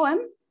her poem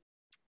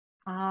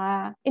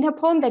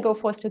they go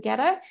forth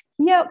together.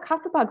 Here,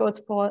 Kassapa goes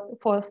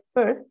forth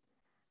first,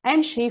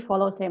 and she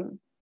follows him.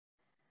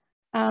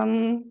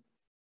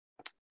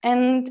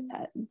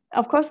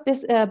 Of course,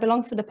 this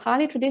belongs to the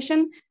Pali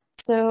tradition.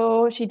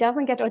 So she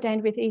doesn't get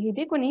ordained with Ihi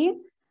Bhikkhunī.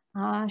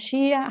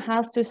 She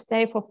has to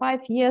stay for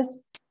 5 years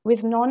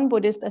with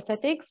non-Buddhist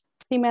ascetics,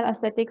 female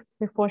ascetics,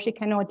 before she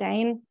can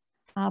ordain,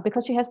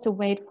 because she has to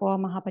wait for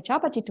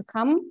Mahapajapati to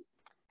come.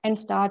 and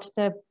start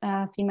the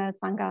female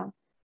sangha.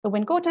 So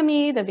when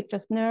Gautami, the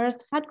victor's nurse,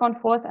 had gone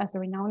forth as a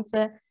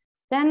renouncer,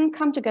 then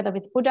come together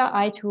with Buddha,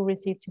 I too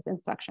received his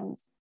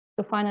instructions.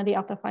 So finally,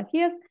 after 5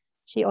 years,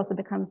 she also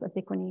becomes a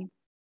bhikkhuni.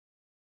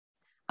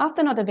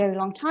 After not a very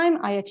long time,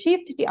 I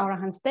achieved the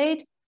Arahant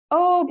state,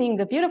 being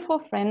the beautiful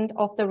friend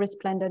of the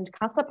resplendent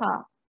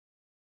Kassapa.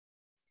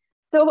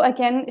 So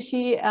again,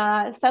 she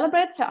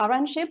celebrates her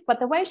Arahantship, but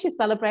the way she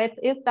celebrates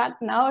is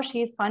that now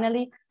she is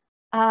finally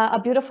a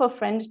beautiful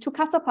friend to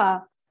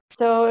Kassapa.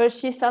 So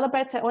she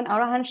celebrates her own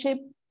Arahantship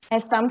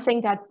as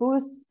something that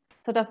boosts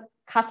sort of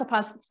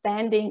Kassapa's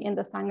standing in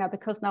the Sangha,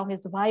 because now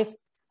his wife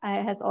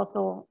has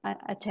also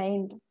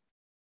attained.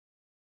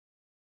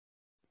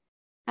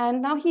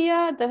 And now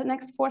here, the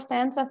next 4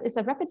 stanzas is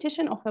a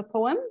repetition of her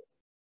poem,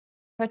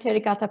 her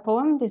Therīgāthā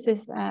poem. This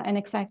is an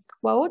exact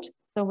quote,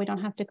 so we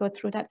don't have to go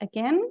through that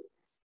again.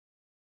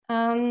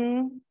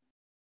 And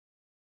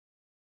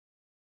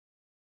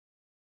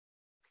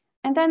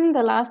then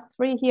the last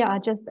 3 here are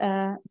just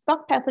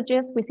stock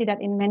passages. We see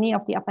that in many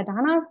of the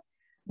apadānas.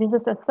 This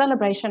is a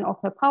celebration of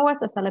her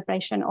powers, a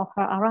celebration of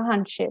her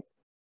arahantship.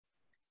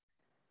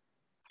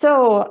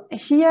 So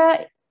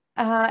here,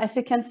 as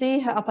you can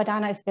see, her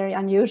apadāna is very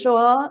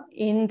unusual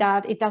in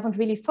that it doesn't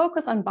really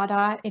focus on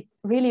Bhaddā. It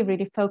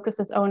really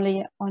focuses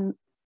only on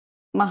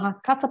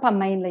Mahakassapa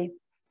mainly.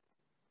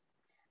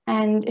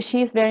 And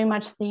she's very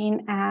much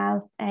seen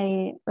as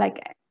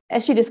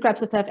as she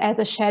describes herself, as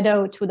a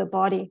shadow to the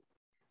body.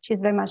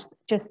 She's very much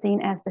just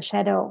seen as the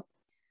shadow.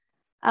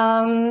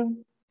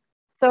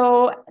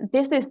 So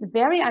this is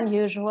very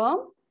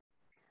unusual.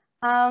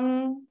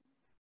 On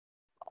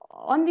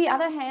the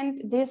other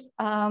hand, this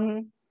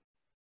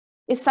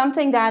is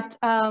something that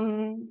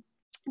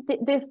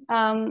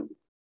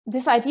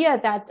this idea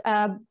that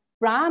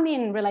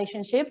Brahmin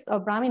relationships or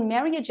Brahmin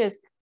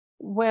marriages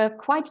were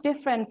quite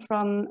different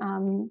from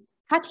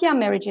Khattiya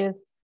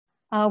marriages,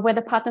 where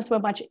the partners were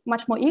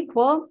much more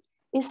equal,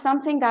 is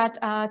something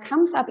that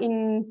comes up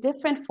in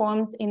different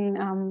forms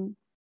in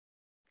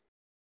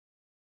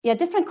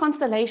different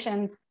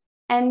constellations.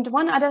 And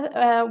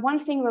one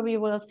thing where we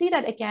will see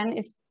that again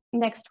is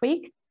next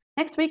week.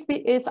 Next week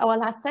is our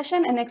last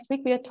session, and next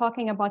week we are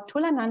talking about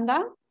Thulananda.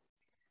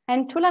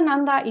 And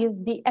Thulananda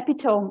is the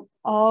epitome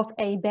of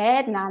a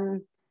bad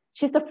nun.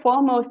 She's the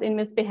foremost in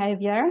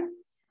misbehavior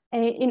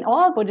in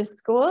all Buddhist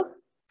schools.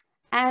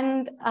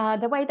 And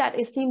the way that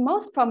is seen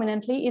most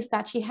prominently is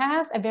that she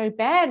has a very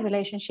bad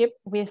relationship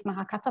with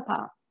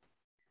Mahakassapa.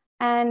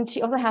 And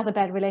she also has a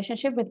bad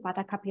relationship with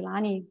Bhaddā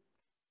Kāpilānī.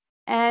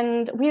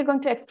 And we are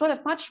going to explore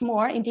that much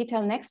more in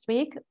detail next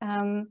week.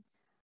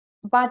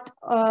 But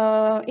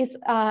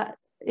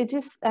it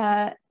is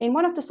in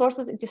one of the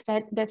sources, it is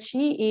said that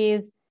she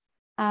is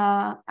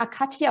a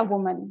Khattiya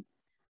woman.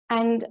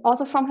 And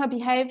also from her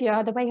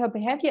behavior, the way her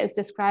behavior is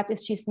described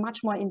is she's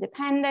much more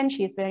independent.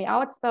 She's very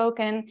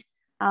outspoken.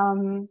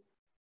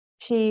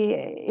 She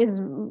is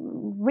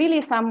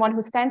really someone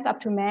who stands up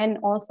to men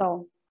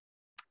also.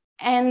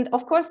 And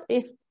of course,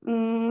 if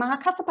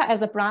Mahakassapa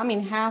as a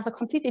Brahmin has a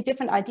completely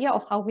different idea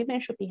of how women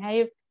should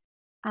behave,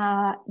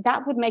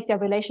 that would make their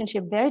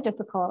relationship very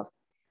difficult.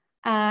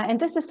 And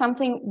this is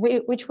something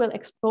which we'll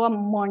explore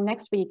more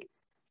next week.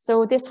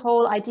 So this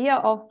whole idea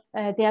of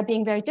there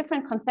being very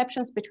different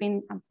conceptions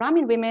between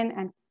Brahmin women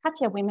and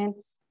Khattiya women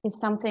is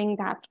something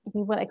that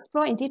we will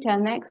explore in detail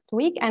next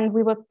week.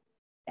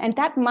 And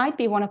that might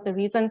be one of the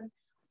reasons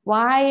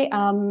why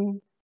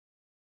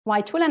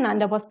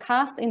Thulananda was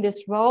cast in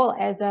this role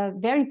as a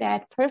very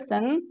bad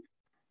person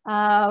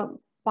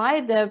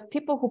by the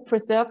people who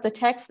preserved the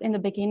text in the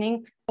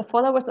beginning, the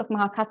followers of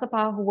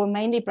Mahakassapa, who were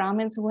mainly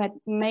Brahmins, who had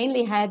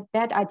mainly had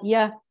that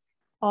idea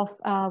of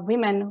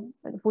women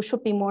who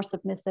should be more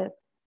submissive.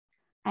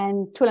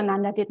 And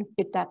Thulananda didn't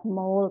fit that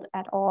mold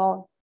at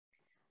all.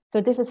 So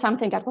this is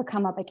something that will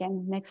come up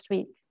again next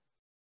week.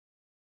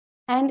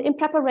 And in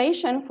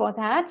preparation for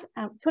that,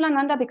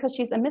 Thulananda, because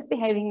she's a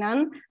misbehaving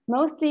nun,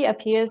 mostly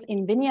appears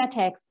in Vinaya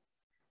texts.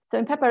 So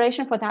in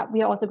preparation for that,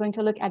 we are also going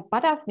to look at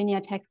Bhadda's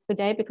Vinaya text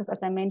today, because as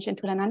I mentioned,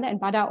 Thulananda and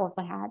Bhaddā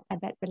also had a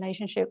bad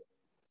relationship.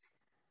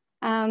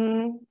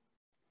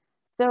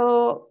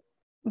 So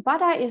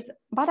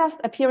Bhadda's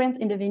appearance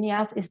in the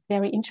Vinayas is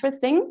very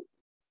interesting.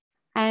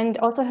 And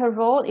also her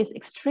role is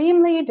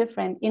extremely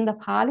different in the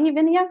Pali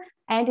Vinaya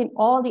and in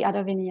all the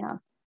other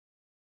Vinayas.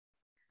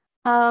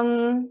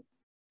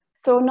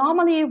 So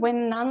normally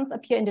when nuns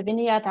appear in the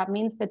Vinaya, that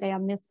means that they are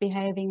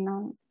misbehaving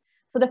nuns.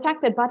 So the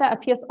fact that Bhaddā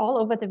appears all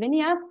over the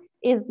Vinaya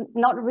is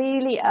not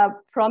really a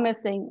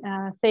promising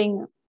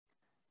thing.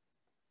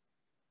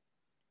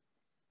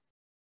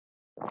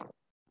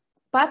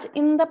 But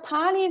in the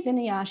Pali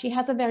Vinaya, she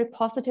has a very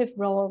positive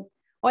role,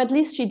 or at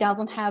least she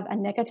doesn't have a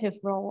negative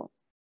role.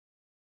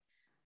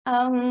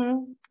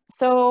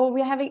 So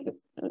we're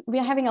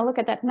having a look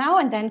at that now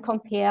and then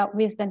compare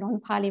with the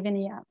non-Pali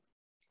Vinaya.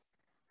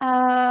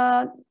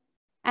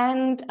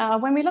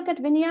 When we look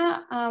at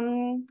Vinaya,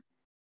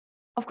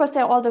 of course,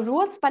 there are all the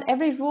rules, but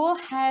every rule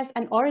has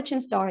an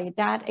origin story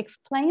that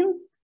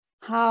explains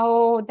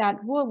how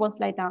that rule was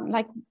laid down,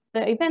 like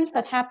the events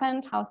that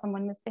happened, how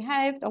someone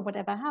misbehaved or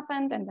whatever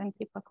happened, and then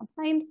people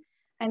complained,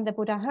 and the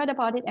Buddha heard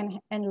about it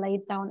and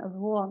laid down a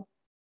rule.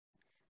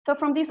 So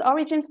from these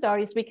origin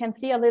stories, we can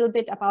see a little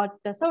bit about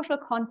the social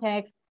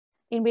context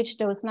in which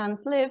those nuns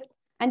lived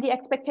and the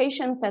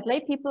expectations that lay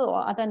people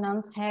or other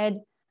nuns had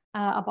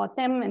about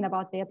them and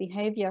about their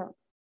behavior.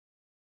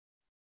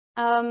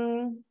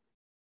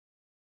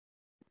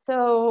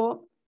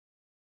 So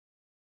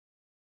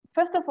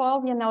first of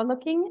all, we are now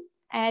looking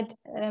at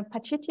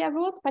Pachitya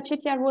rules.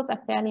 Pachitya rules are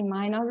fairly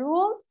minor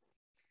rules.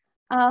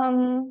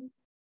 And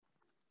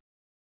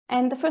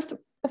the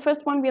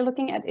first one we're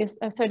looking at is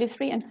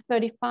 33 and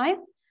 35.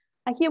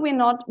 Here we're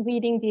not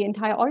reading the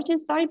entire origin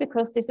story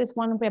because this is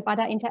one where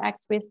Bhaddā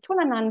interacts with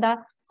Tulananda.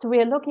 So we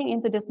are looking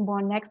into this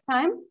more next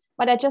time.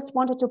 But I just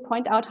wanted to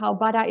point out how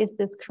Bhaddā is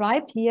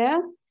described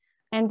here.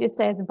 And it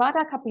says,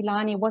 Bhaddā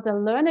Kāpilānī was a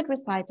learned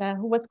reciter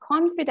who was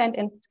confident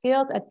and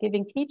skilled at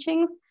giving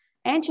teachings,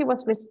 and she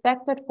was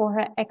respected for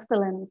her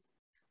excellence.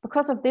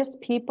 Because of this,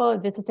 people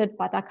visited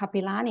Bhaddā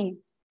Kāpilānī.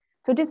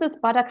 So this is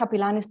Bhaddā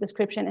Kāpilānī's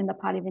description in the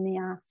Pali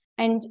Vinaya.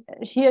 And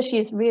here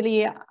she's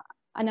really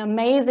an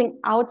amazing,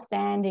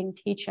 outstanding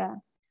teacher.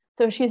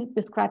 So she's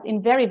described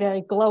in very,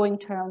 very glowing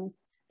terms.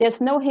 There's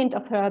no hint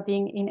of her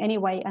being in any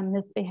way a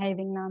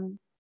misbehaving nun.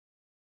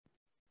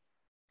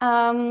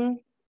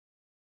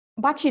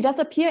 But she does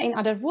appear in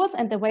other rules,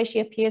 and the way she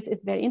appears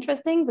is very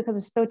interesting because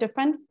it's so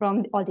different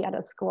from all the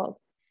other schools.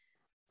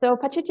 So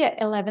Pachitya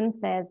 11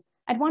 says,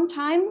 at one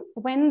time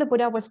when the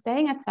Buddha was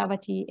staying at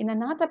Savatthi in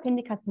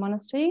Anathapindika's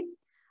monastery,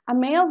 a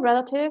male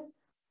relative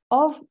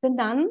of a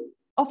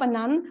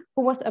nun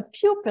who was a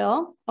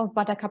pupil of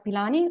Bhaddā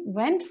Kāpilānī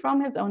went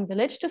from his own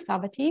village to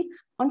Savatthi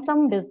on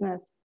some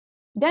business.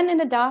 Then in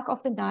the dark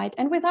of the night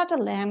and without a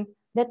lamp,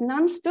 that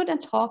nun stood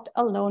and talked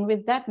alone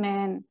with that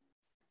man.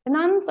 The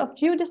nuns of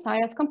few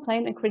desires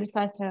complained and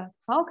criticized her.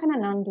 How can a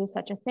nun do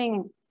such a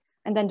thing?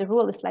 And then the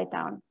rule is laid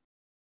down.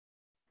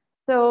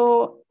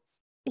 So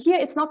here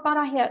it's not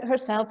Bhaddā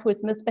herself who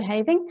is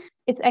misbehaving.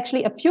 It's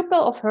actually a pupil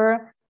of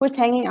her who's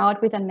hanging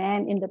out with a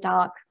man in the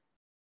dark.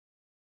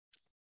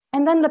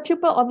 And then the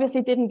pupil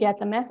obviously didn't get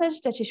the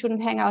message that she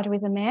shouldn't hang out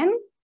with a man,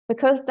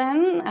 because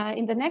then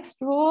in the next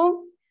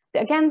rule,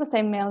 again, the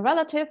same male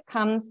relative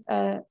comes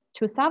to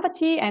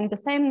Savatthi, and the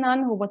same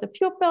nun who was a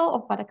pupil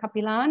of Bhaddā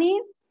Kāpilānī,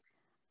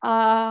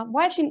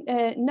 while she,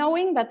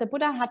 knowing that the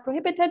Buddha had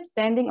prohibited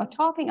standing or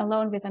talking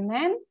alone with a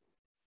man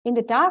in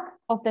the dark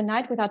of the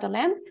night without a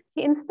lamp,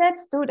 he instead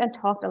stood and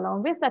talked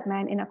alone with that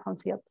man in a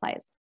concealed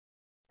place.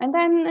 And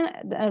then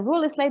the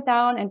rule is laid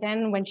down, and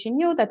then when she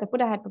knew that the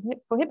Buddha had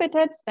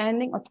prohibited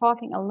standing or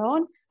talking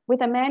alone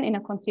with a man in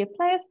a concealed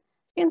place,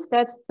 she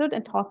instead stood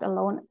and talked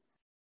alone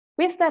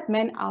with that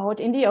man out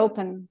in the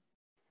open.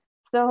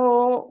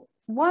 So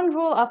one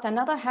rule after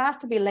another has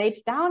to be laid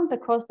down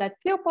because that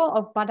pupil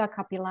of Bhaddā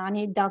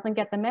Kāpilānī doesn't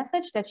get the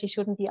message that she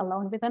shouldn't be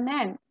alone with a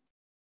man.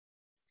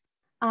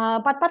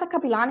 But Bhaddā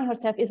Kāpilānī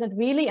herself isn't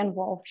really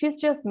involved.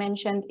 She's just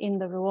mentioned in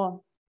the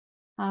rule,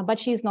 but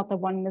she's not the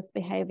one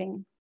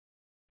misbehaving.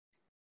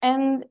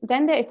 And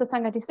then there is a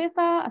sangha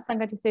disesa. A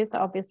sangha disesa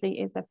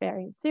obviously is a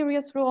very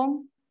serious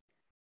rule.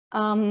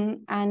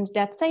 And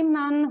that same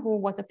nun who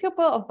was a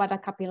pupil of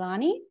Bhaddā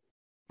Kāpilānī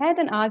had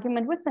an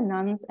argument with the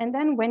nuns and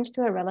then went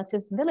to her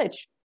relative's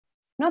village.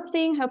 Not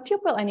seeing her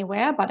pupil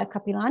anywhere, Bhaddā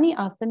Kāpilānī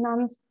asked the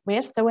nuns,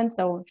 where's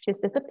so-and-so? She's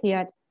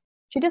disappeared.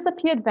 She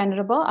disappeared,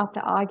 Venerable,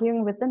 after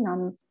arguing with the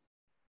nuns.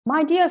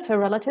 My dears, her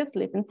relatives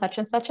live in such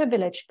and such a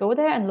village. Go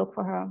there and look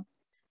for her.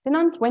 The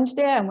nuns went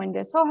there, and when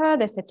they saw her,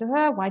 they said to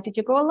her, why did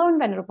you go alone,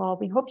 Venerable?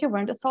 We hope you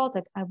weren't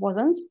assaulted. I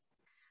wasn't.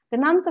 The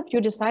nuns of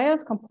few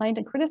desires complained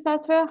and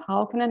criticized her.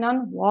 How can a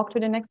nun walk to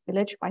the next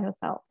village by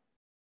herself?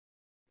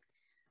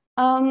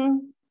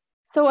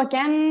 So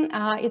again,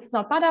 it's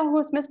not Bhaddā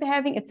who's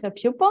misbehaving, it's her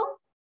pupil.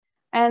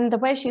 And the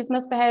way she's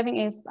misbehaving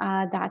is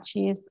that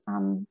she is,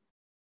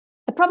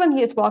 the problem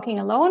here is walking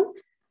alone.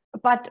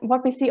 But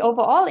what we see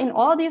overall in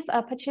all these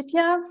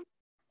pachityas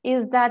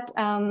is that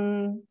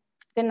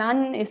the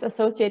nun is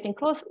associating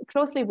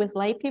closely with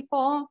lay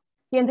people.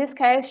 Here in this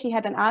case, she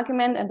had an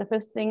argument, and the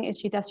first thing is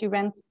she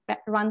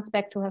runs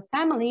back to her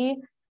family.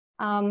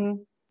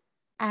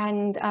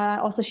 And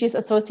also she's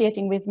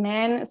associating with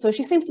men. So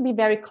she seems to be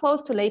very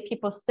close to lay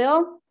people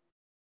still.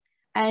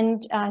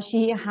 And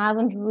she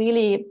hasn't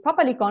really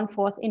properly gone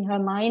forth in her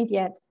mind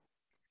yet.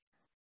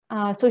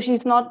 So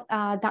she's not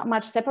that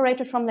much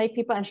separated from lay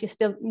people, and she's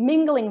still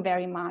mingling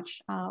very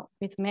much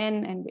with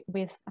men and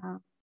with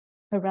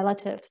her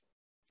relatives.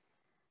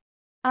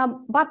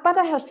 But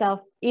Bhaddā herself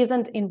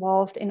isn't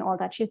involved in all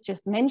that she's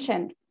just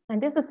mentioned.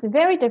 And this is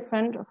very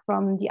different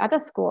from the other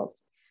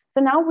schools.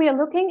 So now we are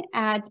looking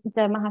at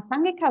the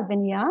Mahasangika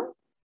Vinaya.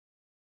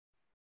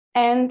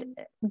 And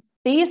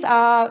these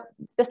are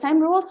the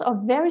same rules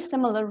or very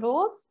similar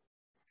rules.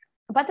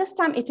 But this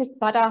time it is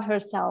Bhaddā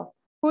herself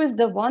who is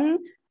the one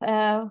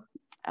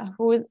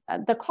who is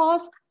the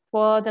cause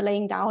for the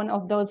laying down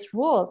of those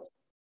rules.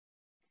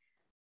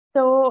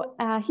 So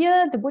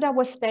here the Buddha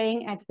was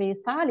staying at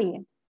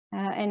Vesali.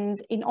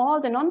 And in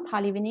all the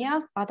non-Pali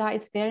Vinayas, Bhaddā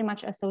is very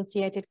much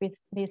associated with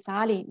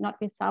Vesali, not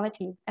with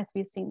Savatthi, as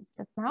we've seen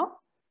just now.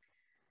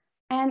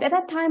 And at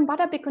that time,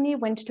 Bhaddā Bhikkhuni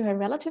went to her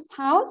relative's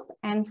house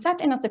and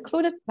sat in a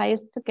secluded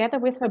place together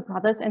with her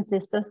brothers and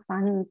sisters'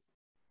 sons.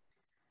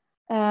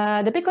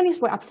 The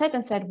bhikkhunis were upset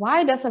and said,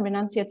 why does a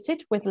renunciate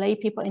sit with lay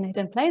people in a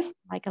hidden place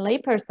like a lay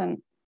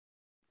person?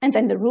 And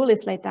then the rule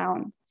is laid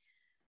down.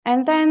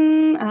 And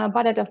then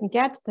Bhaddā doesn't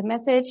get the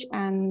message,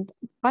 and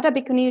Bhaddā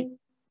Bhikkhuni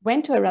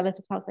went to her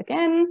relative's house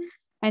again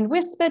and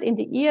whispered in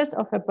the ears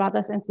of her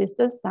brothers and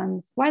sisters'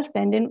 sons while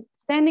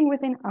standing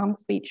within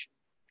arm's reach.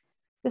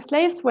 The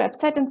slaves were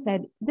upset and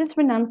said, this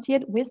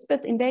renunciate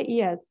whispers in their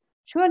ears.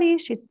 Surely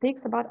she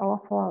speaks about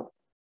our faults.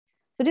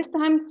 So this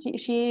time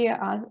she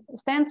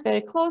stands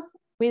very close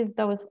with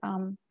those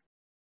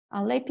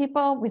lay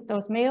people, with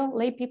those male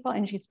lay people,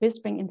 and she's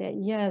whispering in their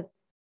ears.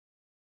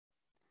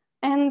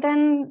 And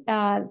then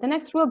the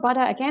next rule,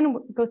 Bhaddā again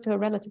goes to her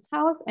relative's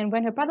house, and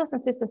when her brothers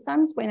and sisters'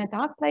 sons were in a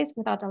dark place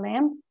without a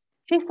lamp,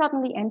 she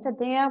suddenly entered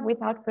there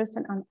without first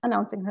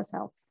announcing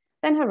herself.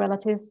 Then her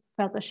relatives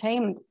felt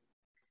ashamed.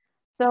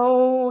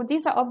 So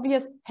these are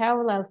obvious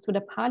parallels to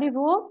the Pali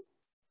rules,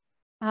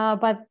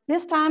 but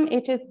this time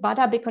it is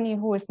Bhaddā Bhikkhuni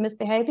who is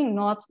misbehaving,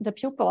 not the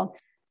pupil.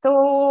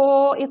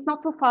 So it's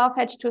not too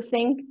far-fetched to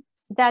think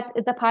that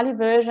the Pali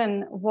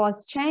version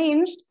was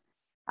changed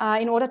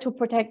in order to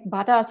protect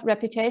Bhaddā's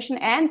reputation,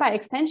 and by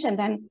extension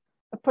then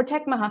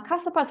protect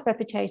Mahakassapā's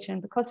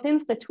reputation, because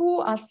since the two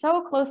are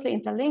so closely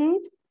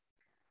interlinked,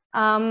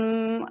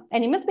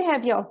 any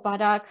misbehavior of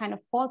Bhaddā kind of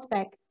falls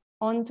back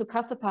onto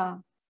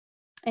Kassapa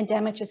and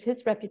damages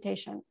his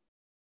reputation.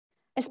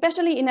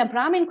 Especially in a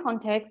Brahmin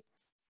context,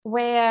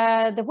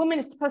 where the woman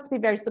is supposed to be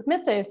very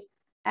submissive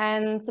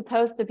and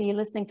supposed to be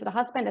listening to the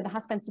husband, and the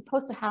husband is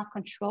supposed to have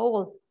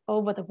control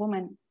over the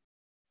woman.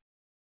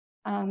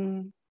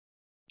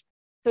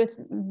 So it's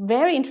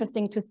very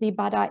interesting to see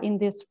Bhaddā in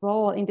this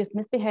role, in this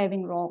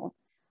misbehaving role,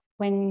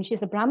 when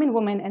she's a Brahmin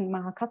woman and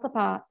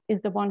Mahakassapa is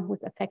the one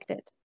who's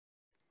affected.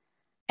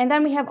 And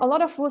then we have a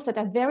lot of rules that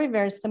are very,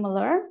 very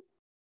similar.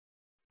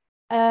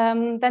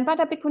 Then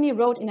Bhaddā Bhikkhuni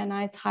rode in a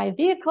nice high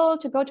vehicle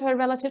to go to her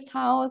relative's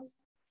house,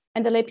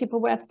 and the lay people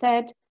were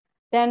upset.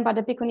 Then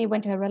Bhaddā Bhikkhuni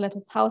went to her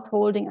relative's house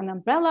holding an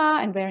umbrella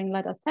and wearing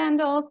leather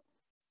sandals.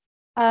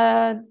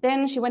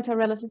 Then she went to her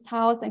relative's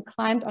house and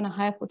climbed on a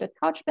high-footed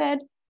couch bed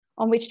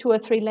on which 2 or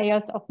 3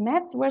 layers of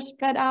mats were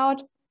spread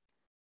out,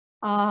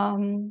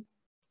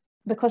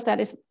 because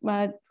that is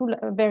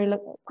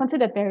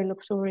considered very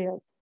luxurious.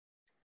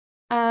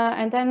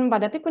 And then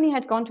Bhaddā Bhikkhuni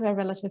had gone to her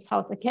relative's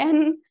house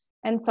again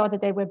and saw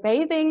that they were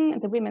bathing.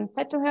 The women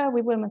said to her,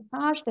 we will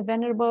massage the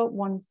venerable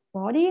one's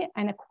body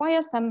and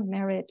acquire some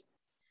merit.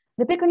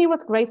 The Bhikkhuni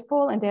was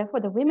graceful, and therefore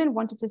the women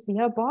wanted to see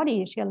her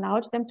body. She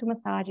allowed them to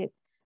massage it.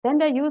 Then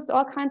they used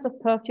all kinds of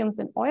perfumes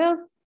and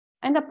oils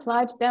and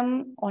applied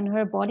them on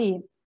her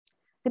body.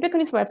 The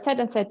Bhikkhunis were upset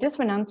and said, this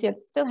renunciate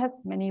still has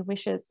many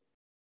wishes.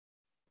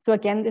 So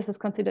again, this is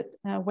considered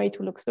way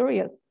too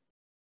luxurious.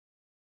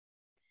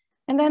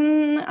 And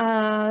then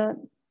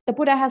the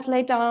Buddha has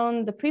laid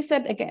down the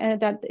precept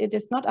that it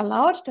is not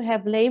allowed to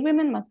have lay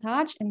women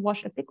massage and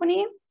wash a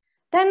bhikkhuni.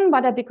 Then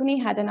Bhaddā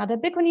Bhikkhuni had another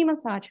bhikkhuni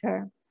massage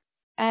her.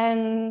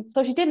 And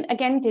so she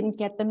didn't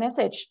get the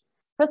message.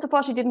 First of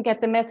all, she didn't get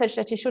the message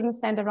that she shouldn't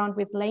stand around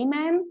with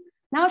laymen.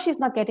 Now she's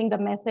not getting the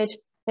message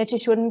that she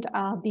shouldn't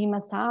be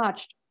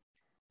massaged.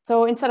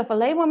 So instead of a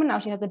lay woman, now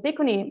she has a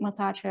bhikkhuni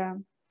massage her.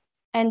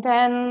 And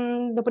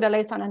then the Buddha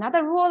lays down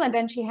another rule, and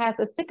then she has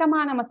a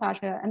sikkamana massage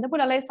her. And the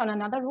Buddha lays down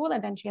another rule,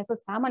 and then she has a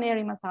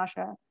samaneri massage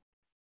her.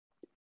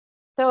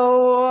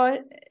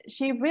 So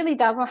she really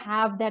doesn't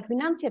have that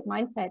renunciate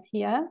mindset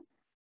here.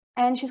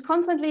 And she's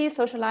constantly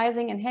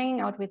socializing and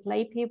hanging out with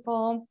lay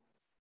people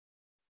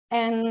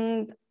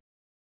and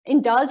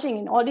indulging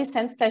in all these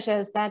sense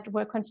pleasures that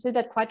were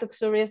considered quite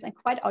luxurious and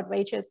quite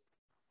outrageous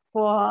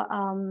for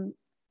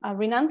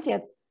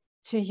renunciates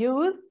to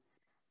use.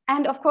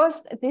 And of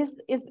course, this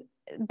is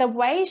the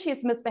way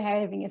she's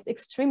misbehaving is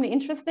extremely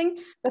interesting,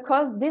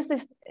 because this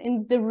is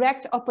in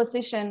direct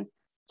opposition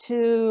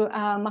to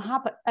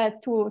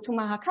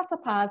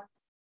Mahakassapa's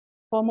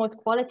foremost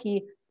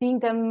quality, being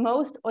the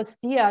most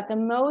austere, the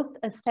most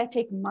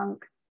ascetic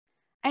monk.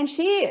 And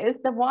she is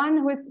the one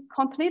who is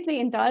completely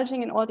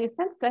indulging in all these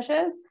sense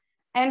pleasures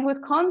and who's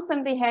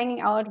constantly hanging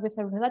out with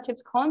her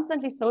relatives,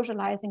 constantly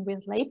socializing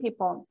with lay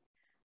people.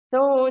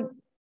 So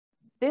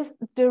this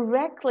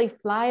directly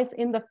flies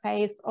in the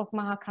face of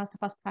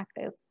Mahakassapa's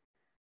practice.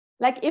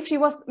 Like if she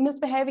was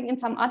misbehaving in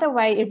some other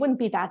way, it wouldn't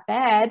be that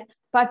bad,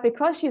 but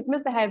because she's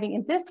misbehaving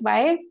in this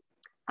way,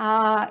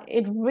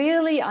 it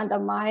really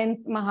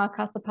undermines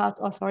Mahakassapa's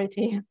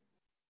authority.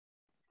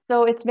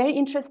 So it's very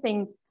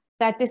interesting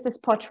that this is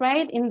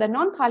portrayed in the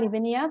non-Pali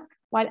Vinayas,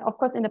 while of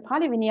course in the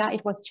Pali Vinaya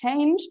it was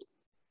changed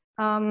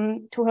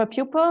to her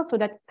pupil so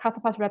that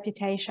Kassapa's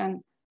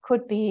reputation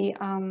could be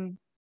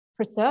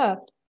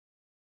preserved.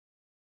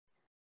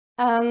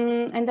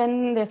 And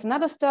then there's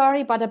another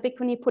story, Bhaddā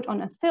Bhikkhuni put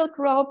on a silk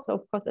robe. So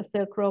of course a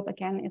silk robe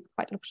again is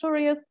quite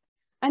luxurious.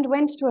 and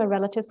went to her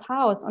relative's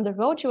house. On the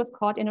road, she was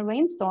caught in a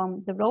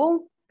rainstorm. The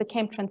road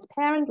became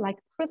transparent like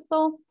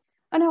crystal,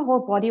 and her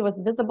whole body was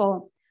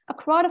visible. A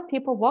crowd of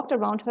people walked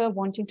around her,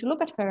 wanting to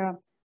look at her.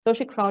 So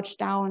she crouched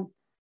down,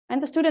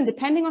 and the student,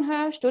 depending on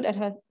her, stood at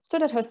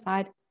her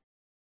side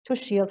to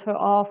shield her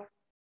off.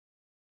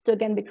 So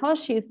again,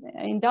 because she's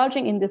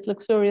indulging in this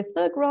luxurious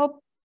silk robe,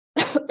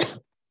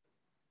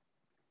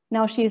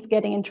 now she's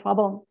getting in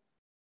trouble.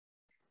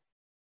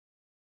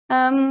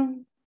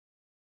 And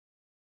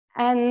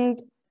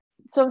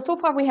so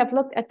far we have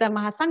looked at the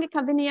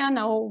Mahasangika Vinaya.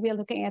 Now we are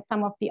looking at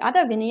some of the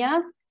other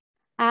Vinayas.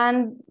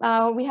 And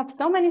we have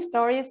so many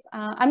stories.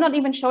 I'm not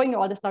even showing you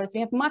all the stories. We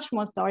have much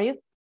more stories.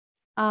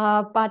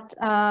 But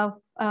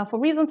for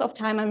reasons of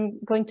time, I'm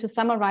going to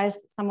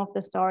summarize some of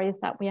the stories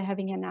that we are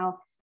having here now.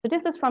 So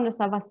this is from the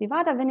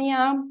Savasivada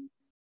Vinaya.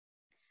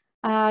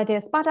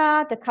 There's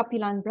Bhaddā, the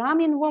Kāpilānī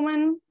Brahmin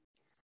woman,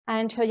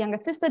 and her younger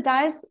sister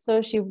dies.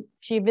 So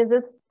she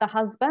visits the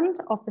husband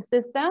of the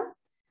sister.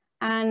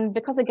 And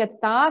because it gets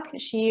dark,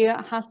 she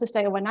has to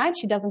stay overnight.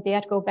 She doesn't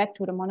dare to go back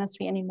to the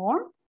monastery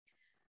anymore.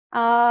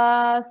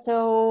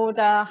 So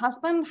the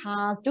husband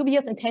has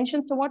dubious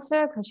intentions towards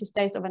her because she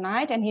stays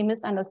overnight, and he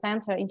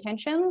misunderstands her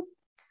intentions.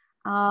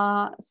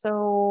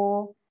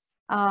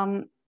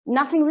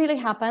 Nothing really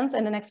happens,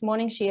 and the next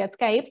morning she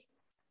escapes,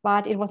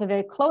 but it was a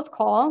very close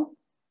call.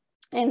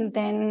 And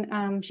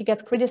then she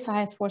gets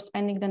criticized for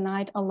spending the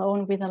night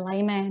alone with a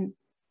layman.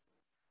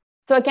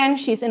 So again,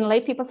 she's in lay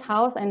people's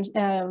house and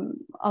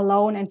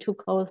alone and too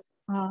close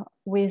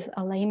with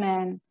a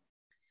layman.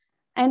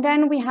 And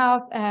then we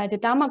have the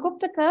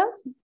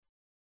Dhammaguptaka's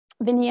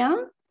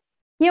Vinaya.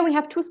 Here we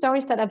have two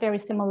stories that are very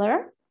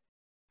similar.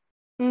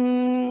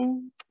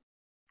 And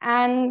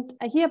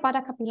here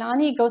Bhaddā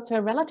Kāpilānī goes to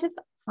her relative's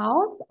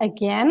house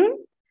again.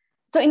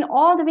 So in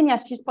all the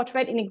Vinayas, she's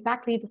portrayed in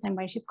exactly the same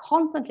way. She's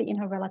constantly in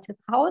her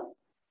relative's house.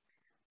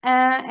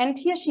 And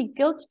here she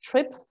guilt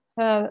trips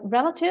her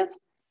relatives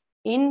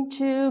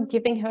into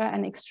giving her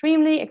an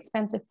extremely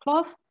expensive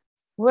cloth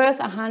worth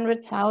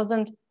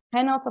 100,000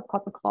 panels of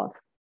cotton cloth.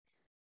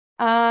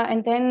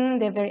 And then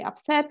they're very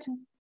upset.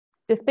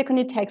 This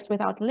bhikkhuni takes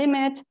without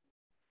limit.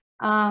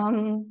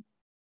 And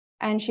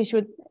she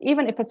should,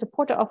 even if a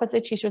supporter offers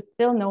it, she should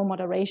still know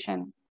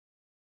moderation.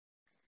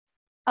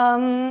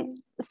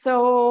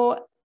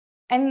 So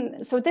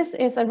this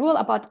is a rule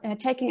about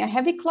taking a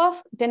heavy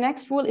cloth. The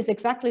next rule is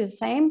exactly the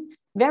same.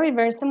 Very,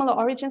 very similar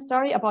origin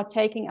story about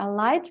taking a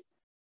light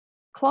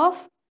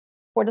cloth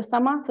for the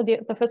summer. So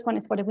the first one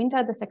is for the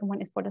winter, the second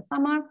one is for the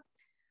summer.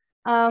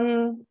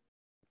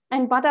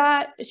 And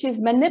Bhaddā, she's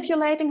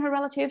manipulating her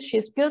relatives,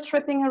 she's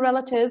guilt-tripping her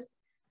relatives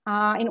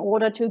in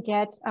order to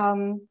get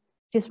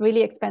this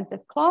really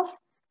expensive cloth.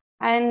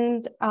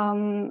 And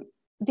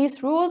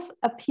these rules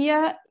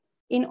appear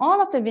in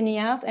all of the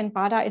Vinayas, and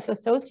Bhaddā is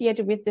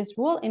associated with this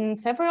rule in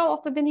several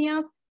of the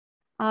Vinayas.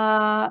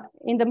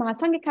 In the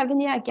Mahasangika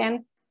Vinaya,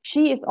 again,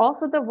 she is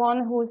also the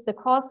one who is the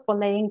cause for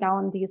laying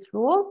down these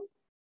rules.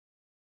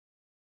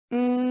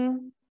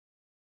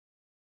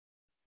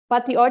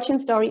 But the origin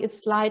story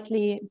is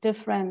slightly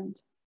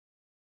different.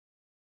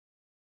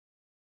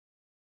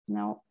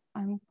 Now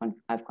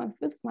I've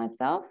confused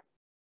myself.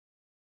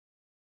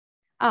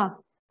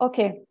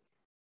 Okay.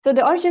 So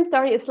the origin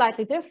story is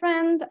slightly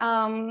different.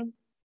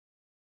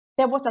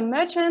 There was a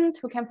merchant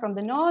who came from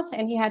the north,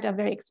 and he had a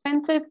very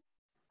expensive,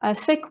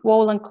 thick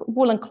woolen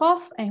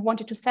cloth, and he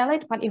wanted to sell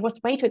it, but it was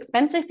way too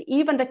expensive.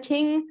 Even the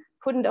king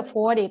couldn't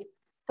afford it.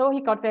 So he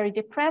got very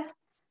depressed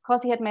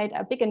because he had made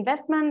a big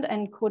investment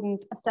and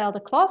couldn't sell the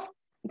cloth.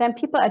 Then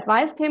people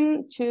advised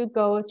him to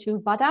go to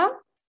Bhaddā.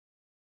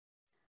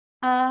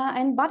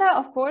 And Bhaddā,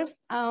 of course,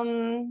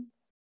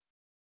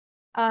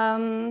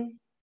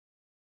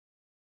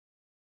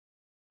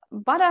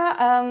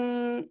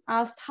 Bhaddā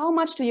asked, how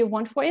much do you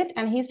want for it?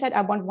 And he said,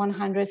 I want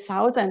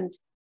 100,000.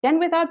 Then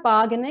without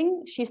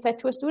bargaining, she said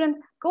to a student,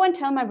 go and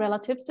tell my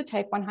relatives to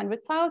take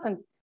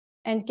 100,000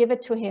 and give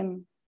it to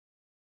him.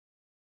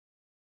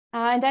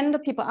 And then the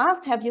people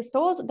asked, have you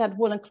sold that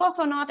woolen cloth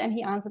or not? And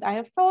he answered, I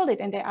have sold it.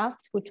 And they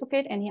asked who took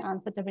it, and he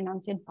answered, the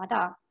renunciant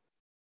Bhaddā.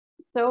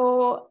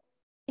 So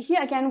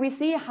here again, we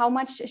see how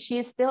much she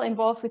is still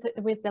involved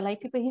with the lay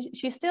people.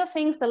 She still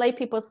thinks the lay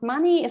people's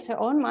money is her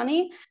own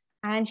money,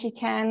 and she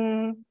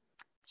can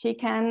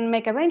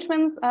make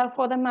arrangements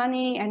for the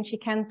money, and she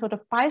can sort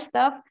of buy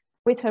stuff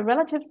with her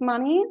relatives'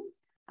 money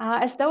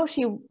as though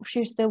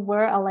she still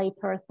were a lay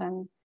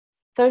person.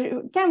 So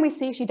again, we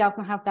see she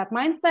doesn't have that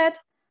mindset.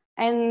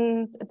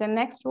 And the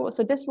next rule,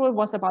 so this rule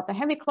was about the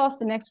heavy cloth.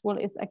 The next rule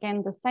is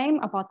again the same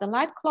about the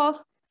light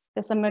cloth.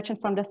 There's a merchant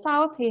from the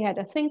south. He had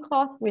a thin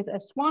cloth with a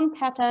swan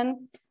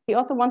pattern. He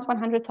also wants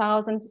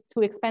 100,000. It's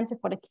too expensive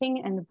for the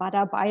king, and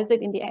Bhaddā buys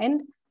it in the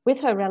end with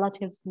her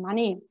relatives'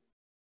 money.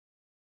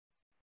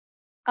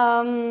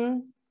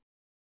 Then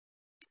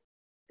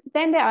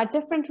there are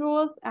different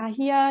rules.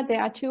 Here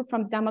there are two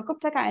from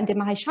Dhammaguptaka and the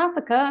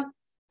Mahishasaka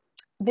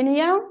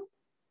Vinaya.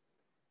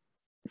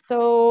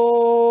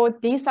 So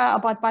these are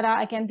about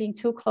Bhaddā again being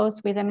too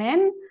close with a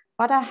man.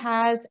 Bhaddā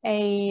has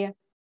a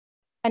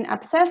an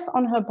abscess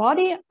on her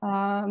body.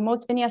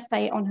 Most Vinyas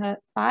say on her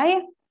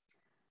thigh.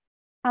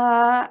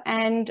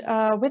 And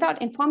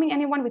without informing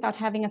anyone, without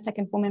having a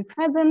second woman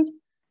present,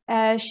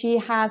 she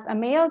has a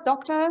male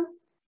doctor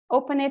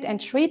open it and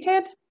treat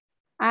it.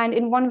 And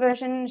in one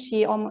version,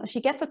 she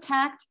gets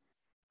attacked.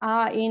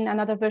 In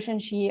another version,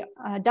 she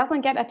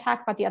doesn't get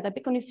attacked, but the other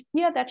bhikkhunis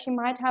fear that she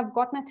might have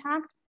gotten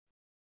attacked.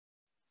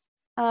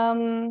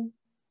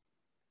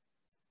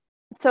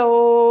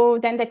 So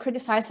then they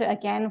criticize her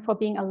again for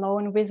being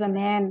alone with a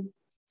man.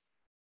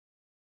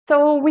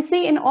 So we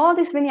see in all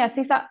these vinyas,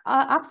 these are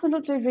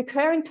absolutely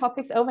recurring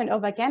topics over and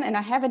over again, and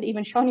I haven't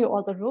even shown you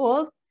all the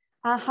rules,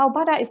 how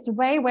Bhaddā is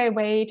way, way,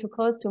 way too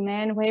close to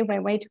men, way, way,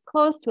 way too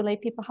close to lay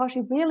people, how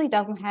she really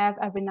doesn't have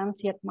a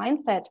renunciate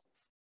mindset.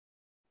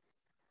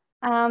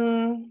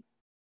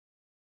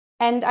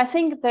 And I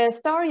think the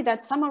story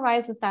that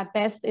summarizes that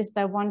best is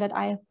the one that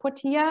I have put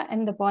here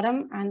in the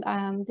bottom,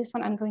 and this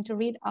one I'm going to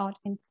read out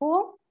in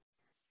full.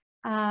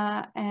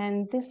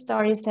 And this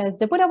story says,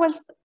 the Buddha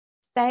was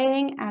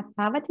staying at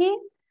Savatthi.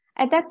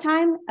 At that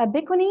time, a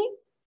bhikkhuni,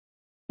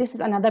 this is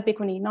another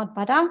bhikkhuni, not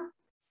Bhaddā,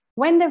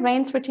 when the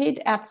rains retreat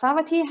at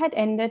Savatthi had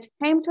ended,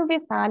 came to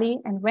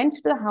Vesali and went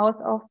to the house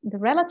of the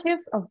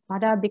relatives of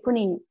Bhaddā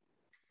bhikkhuni.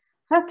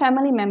 Her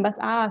family members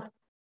asked,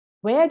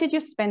 where did you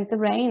spend the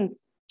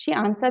rains? She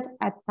answered,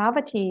 at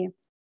Savatthi.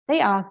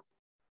 They asked,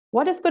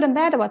 what is good and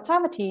bad about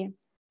Savatthi?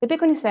 The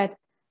bhikkhuni said,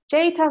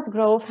 Jeta's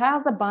grove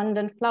has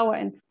abundant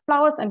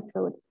flowers and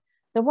fruits.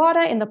 The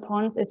water in the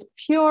ponds is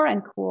pure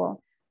and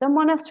cool. The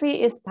monastery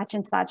is such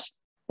and such.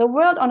 The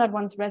world-honored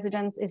one's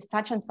residence is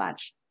such and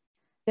such.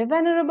 The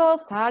venerable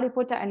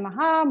Sariputta and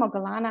Maha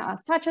Moggallana are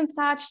such and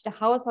such. The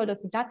household of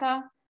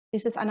Siddhartha,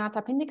 this is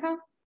Anathapindika,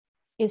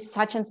 is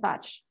such and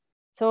such.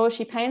 So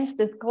she paints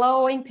this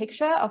glowing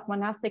picture of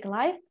monastic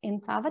life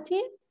in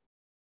Savatthi.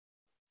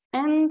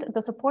 And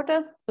the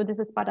supporters, so this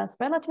is Bhaddā's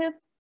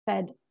relatives,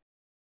 said,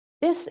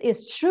 this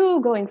is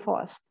true going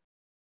forth.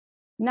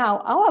 Now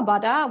our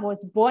Bhaddā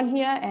was born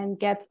here and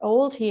gets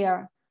old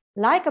here,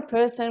 like a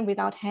person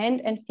without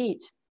hand and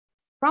feet.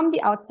 From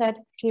the outset,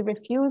 she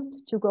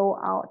refused to go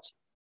out.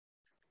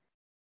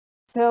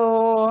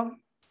 So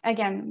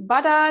again,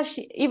 Bhaddā,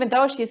 even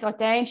though she's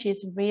ordained,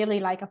 she's really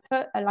like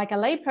a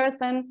lay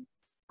person,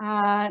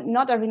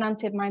 not a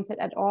renunciate mindset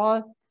at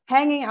all,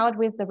 hanging out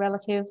with the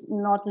relatives,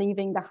 not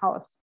leaving the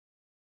house.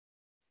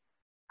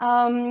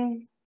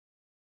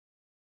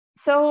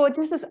 So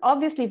this is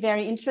obviously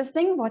very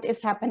interesting, what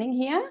is happening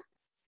here.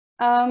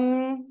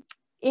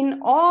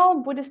 In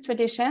all Buddhist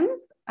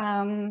traditions,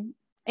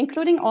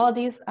 including all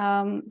these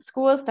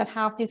schools that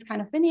have these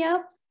kind of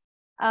vinyas,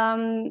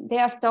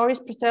 there are stories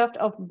preserved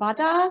of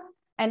Bhaddā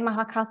and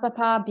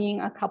Mahakassapa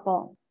being a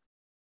couple.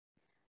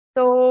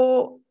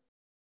 So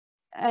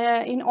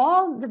in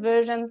all the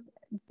versions,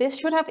 this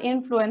should have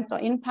influenced or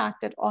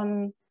impacted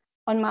on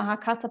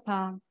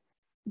Mahakassapa.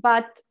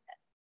 But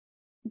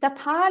the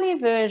Pali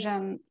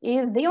version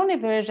is the only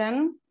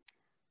version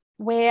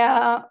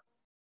where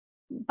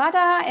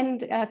Bhaddā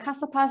and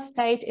Kassapa's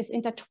fate is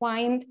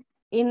intertwined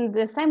in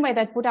the same way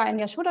that Buddha and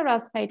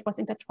Yashodhara's fate was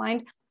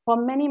intertwined for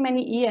many,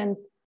 many eons,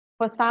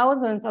 for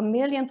thousands or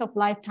millions of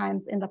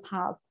lifetimes in the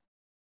past.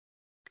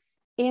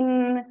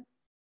 In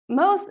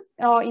most,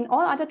 or in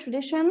all other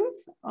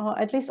traditions, or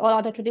at least all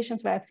other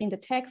traditions where I've seen the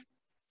text,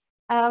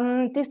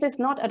 this is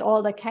not at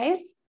all the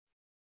case.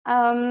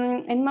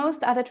 In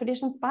most other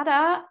traditions,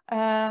 Bhaddā,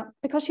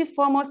 because she's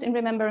foremost in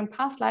remembering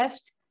past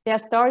lives, there are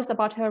stories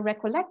about her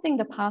recollecting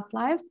the past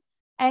lives.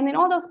 And in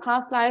all those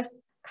past lives,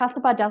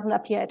 Kassapa doesn't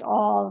appear at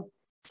all.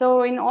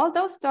 So in all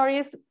those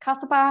stories,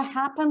 Kassapa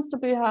happens to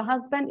be her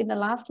husband in the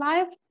last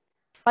life,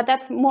 but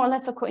that's more or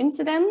less a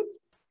coincidence.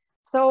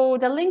 So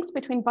the links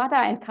between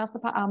Bhaddā and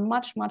Kassapa are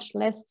much, much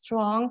less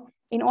strong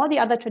in all the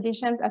other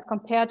traditions as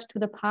compared to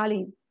the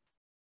Pali.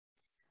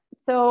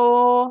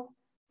 So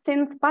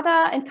since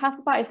Bhaddā and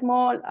Kassapa is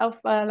more of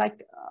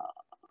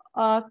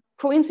a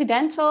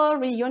coincidental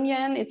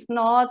reunion, it's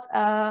not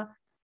a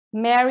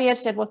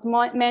marriage that was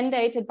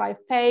mandated by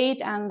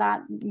fate and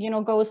that, you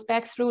know, goes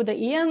back through the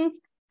eons.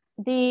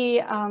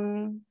 The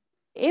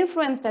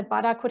influence that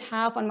Bhaddā could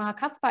have on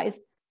Mahakassapa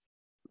is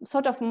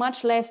sort of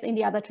much less in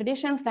the other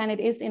traditions than it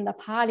is in the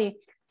Pali.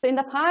 So in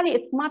the Pali,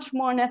 it's much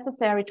more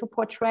necessary to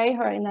portray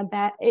her in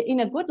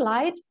a good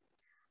light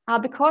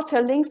because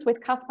her links with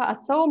Kassapa are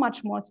so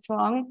much more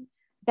strong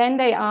than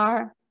they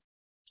are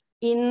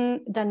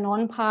in the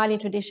non-Pali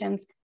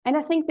traditions. And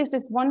I think this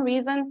is one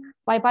reason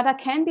why Bhaddā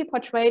can be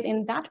portrayed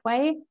in that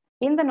way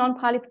in the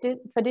non-Pali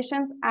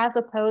traditions as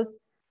opposed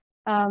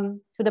to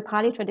the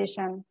Pali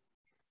tradition.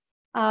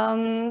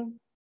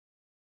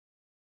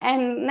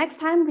 And next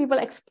time we will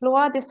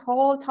explore this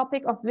whole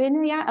topic of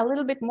Vinaya a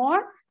little bit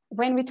more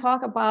when we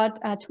talk about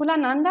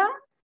Thulananda.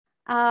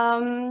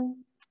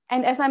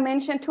 And as I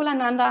mentioned,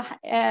 Thulananda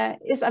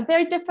is a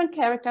very different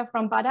character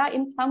from Bhaddā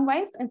in some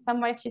ways. In some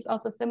ways, she's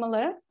also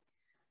similar.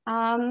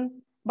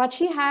 But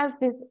she has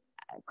this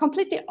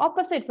completely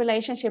opposite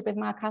relationship with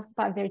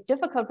Mahakassapa, a very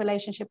difficult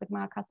relationship with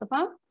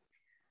Mahakassapa.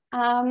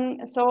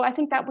 So I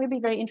think that will be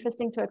very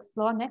interesting to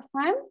explore next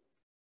time.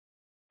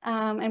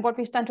 And what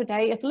we've done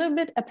today is a little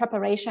bit a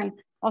preparation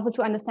also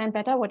to understand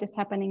better what is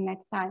happening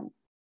next time.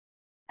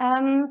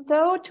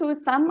 So to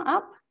sum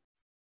up,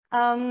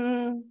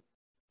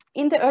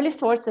 in the early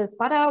sources,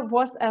 Bhaddā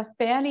was a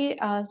fairly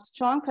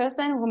strong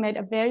person who made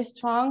a very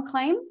strong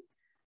claim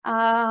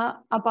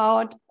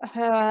about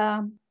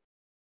her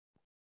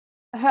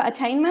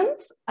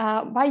attainments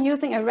by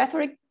using a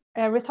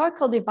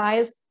rhetorical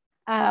device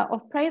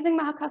of praising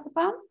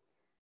Mahakassapa.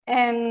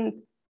 And,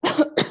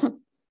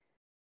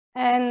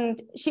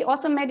 and she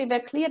also made it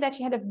very clear that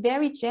she had a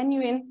very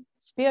genuine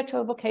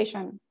spiritual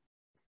vocation,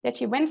 that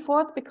she went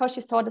forth because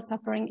she saw the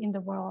suffering in the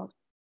world.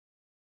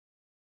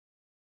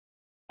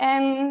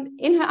 And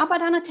in her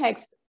apadāna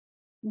text,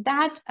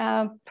 that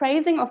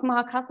praising of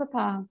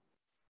Mahakassapa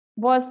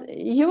was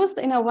used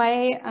in a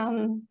way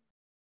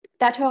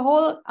that her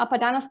whole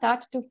apadāna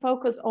started to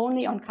focus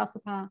only on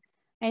Kassapa.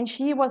 And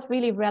she was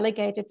really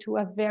relegated to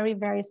a very,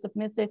 very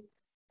submissive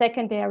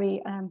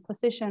secondary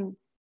position.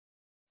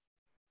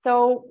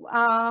 So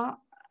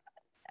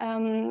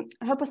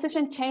her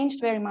position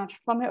changed very much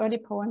from her early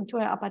poem to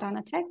her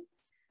apadāna text.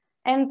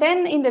 And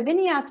then in the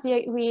Vinyas,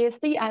 we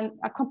see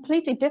a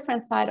completely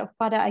different side of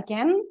Bhaddā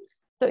again.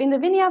 So in the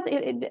Vinyas,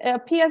 it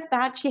appears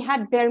that she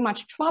had very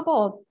much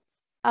trouble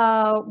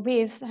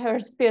with her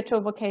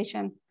spiritual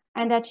vocation,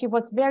 and that she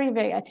was very,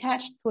 very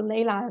attached to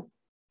lay life.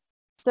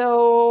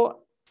 So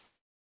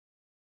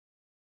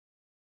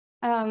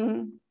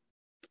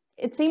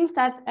it seems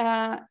that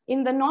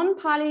in the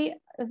non-Pali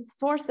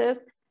sources,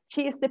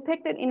 she is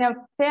depicted in a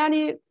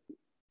fairly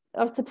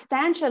or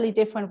substantially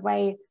different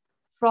way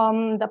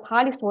from the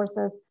Pali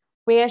sources,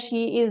 where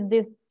she is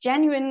this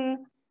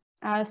genuine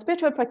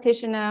spiritual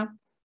practitioner,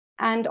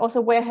 and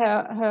also where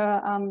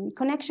her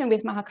connection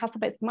with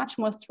Mahakassapa is much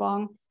more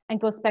strong and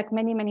goes back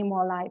many, many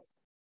more lives.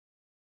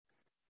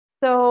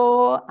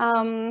 So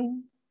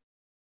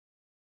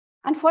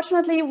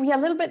unfortunately, we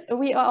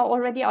are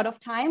already out of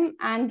time,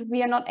 and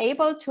we are not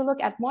able to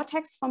look at more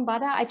texts from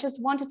Bhaddā. I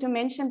just wanted to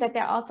mention that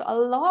there are also a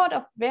lot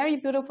of very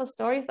beautiful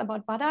stories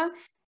about Bhaddā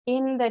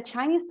in the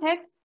Chinese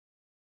text.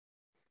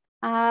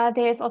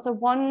 There's also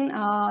one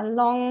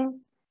long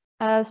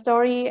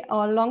story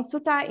or long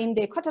sutta in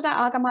the Kottadā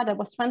Agama that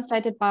was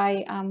translated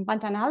by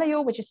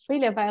Bhaddā, which is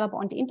freely available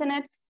on the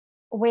internet,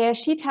 where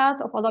she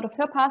tells of a lot of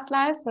her past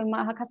lives, where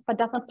Mahakassapa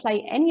does not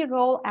play any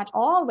role at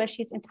all, where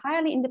she's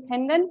entirely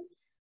independent.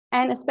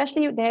 And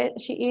especially there,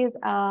 she is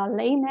a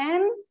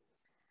layman,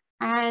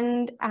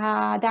 and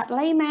that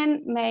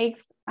layman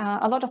makes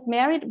a lot of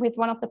merit with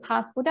one of the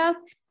past Buddhas,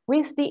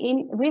 with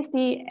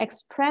the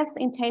express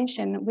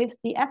intention, with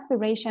the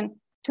aspiration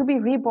to be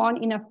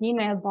reborn in a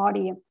female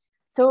body.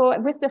 So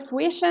with the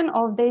fruition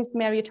of this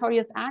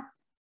meritorious act,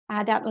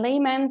 that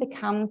layman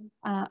becomes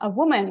a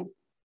woman.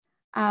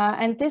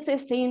 And this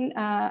is seen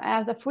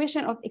as a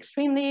fruition of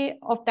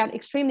that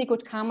extremely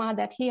good karma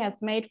that he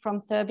has made from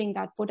serving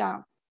that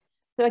Buddha.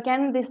 So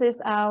again, this is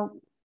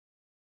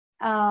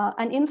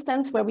an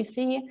instance where we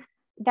see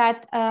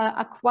that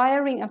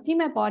acquiring a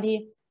female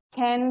body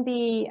can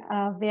be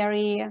a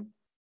very,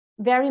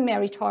 very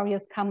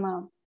meritorious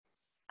karma.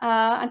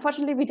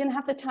 Unfortunately, we didn't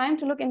have the time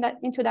to look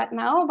into that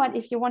now, but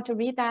if you want to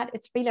read that,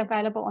 it's really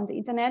available on the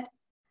internet.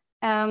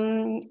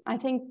 I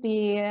think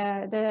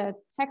the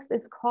text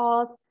is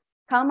called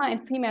Karma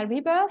and Female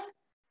Rebirth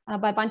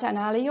by Bhaddā.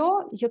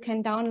 You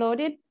can download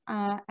it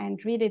and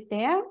read it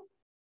there.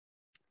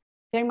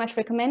 Very much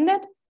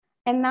recommended.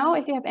 And now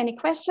if you have any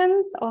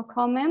questions or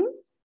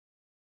comments,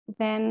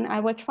 then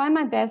I will try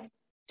my best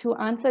to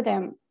answer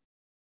them.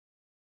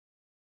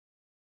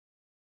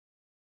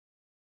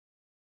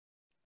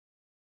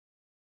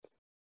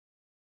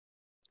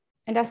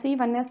 And I see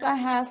Vanessa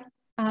has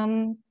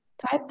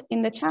typed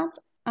in the chat,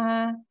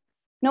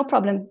 no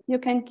problem, you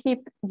can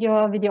keep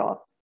your video off,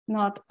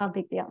 not a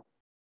big deal.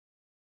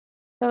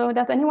 So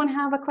does anyone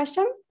have a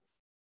question?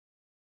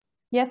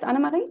 Yes,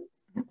 Anna-Marie?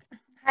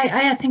 Hi,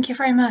 Ayya, thank you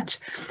very much.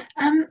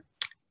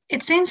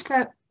 It seems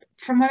that,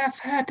 from what I've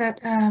heard, that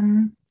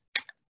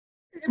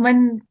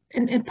when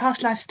in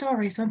past life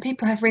stories, when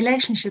people have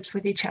relationships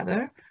with each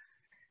other,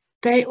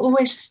 they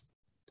always,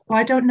 well,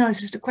 I don't know,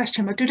 this is the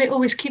question, but do they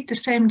always keep the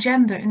same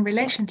gender in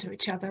relation to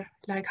each other,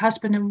 like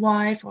husband and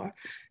wife, or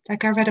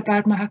like I read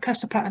about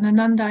Mahakassapa and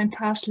Ananda in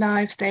past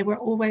lives, they were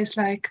always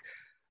like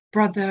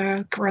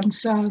brother,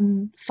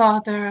 grandson,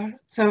 father.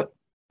 So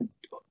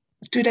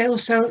do they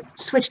also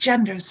switch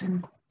genders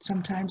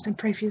sometimes in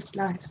previous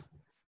lives?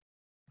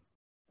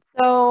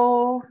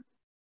 So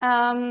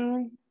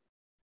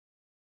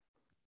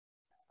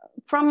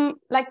from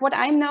like what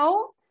I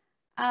know,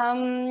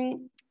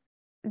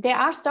 there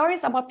are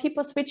stories about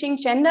people switching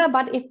gender,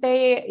 but if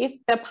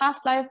the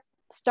past life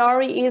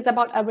story is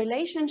about a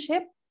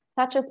relationship,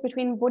 such as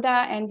between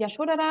Buddha and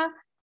Yashodhara,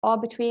 or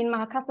between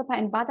Mahakassapa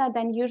and Bhaddā,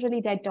 then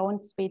usually they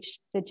don't switch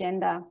the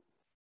gender.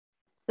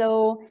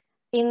 So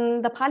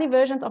in the Pali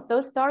versions of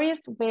those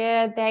stories,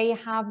 where they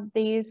have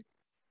these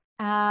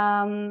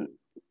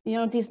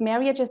these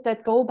marriages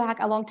that go back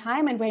a long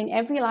time, and where in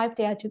every life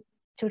they are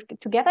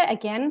together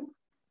again,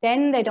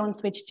 then they don't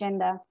switch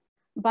gender.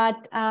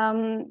 But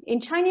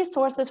in Chinese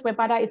sources where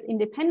Bhaddā is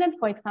independent,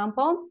 for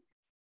example,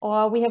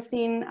 or we have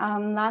seen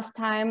last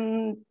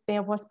time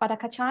there was Bhaddā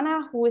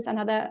who is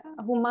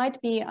who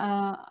might be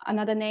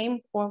another name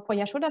for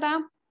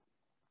Yashodhara.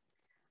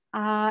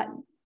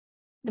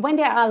 When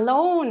they are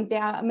alone,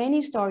 there are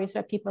many stories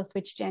where people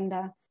switch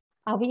gender.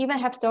 We even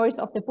have stories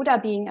of the Buddha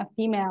being a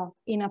female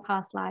in a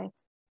past life.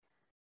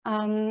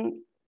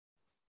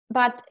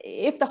 But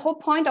if the whole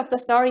point of the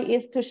story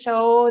is to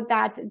show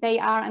that they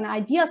are an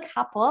ideal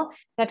couple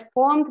that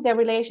formed their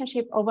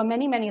relationship over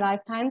many, many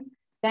lifetimes,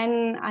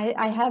 then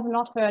I have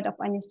not heard of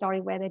any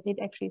story where they did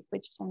actually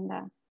switch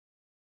gender.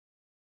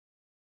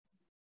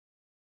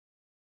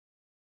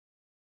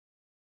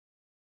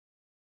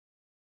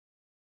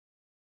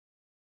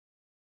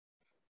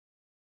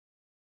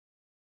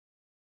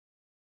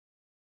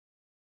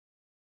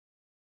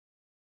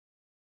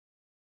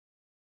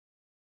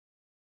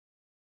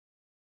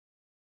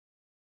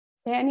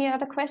 Is there any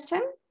other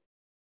question?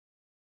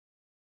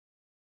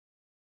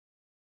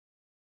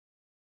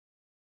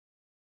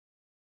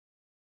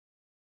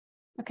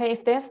 Okay,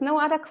 if there's no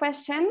other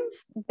question,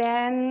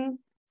 then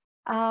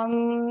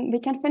we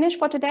can finish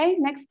for today.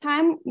 Next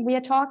time we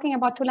are talking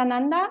about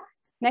Tulananda.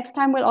 Next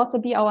time will also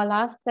be our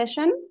last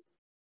session.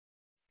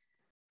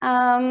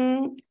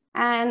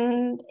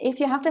 And if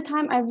you have the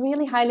time, I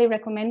really highly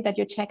recommend that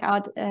you check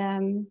out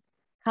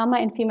Karma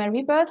and Female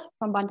Rebirth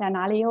from Bhaddā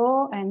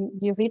and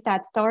you read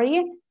that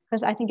story,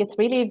 because I think it's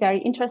really very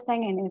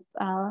interesting, and it's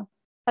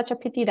such a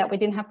pity that we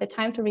didn't have the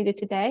time to read it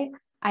today.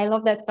 I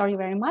love that story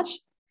very much.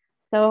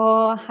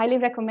 So highly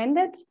recommend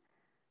it.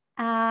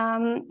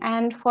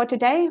 And for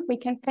today, we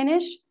can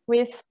finish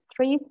with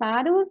 3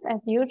 sadhus as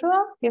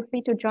usual. Feel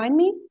free to join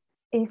me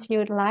if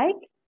you'd like.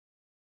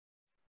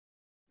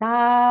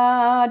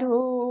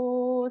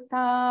 Sadhu,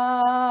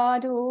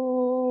 sadhu,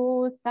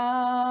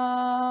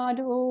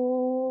 sadhu.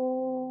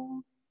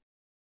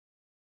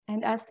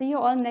 And I'll see you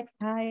all next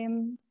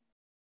time.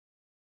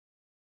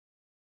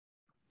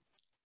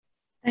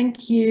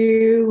 Thank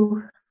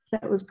you.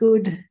 That was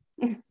good.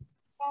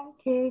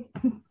 Thank you.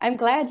 I'm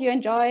glad you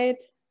enjoyed.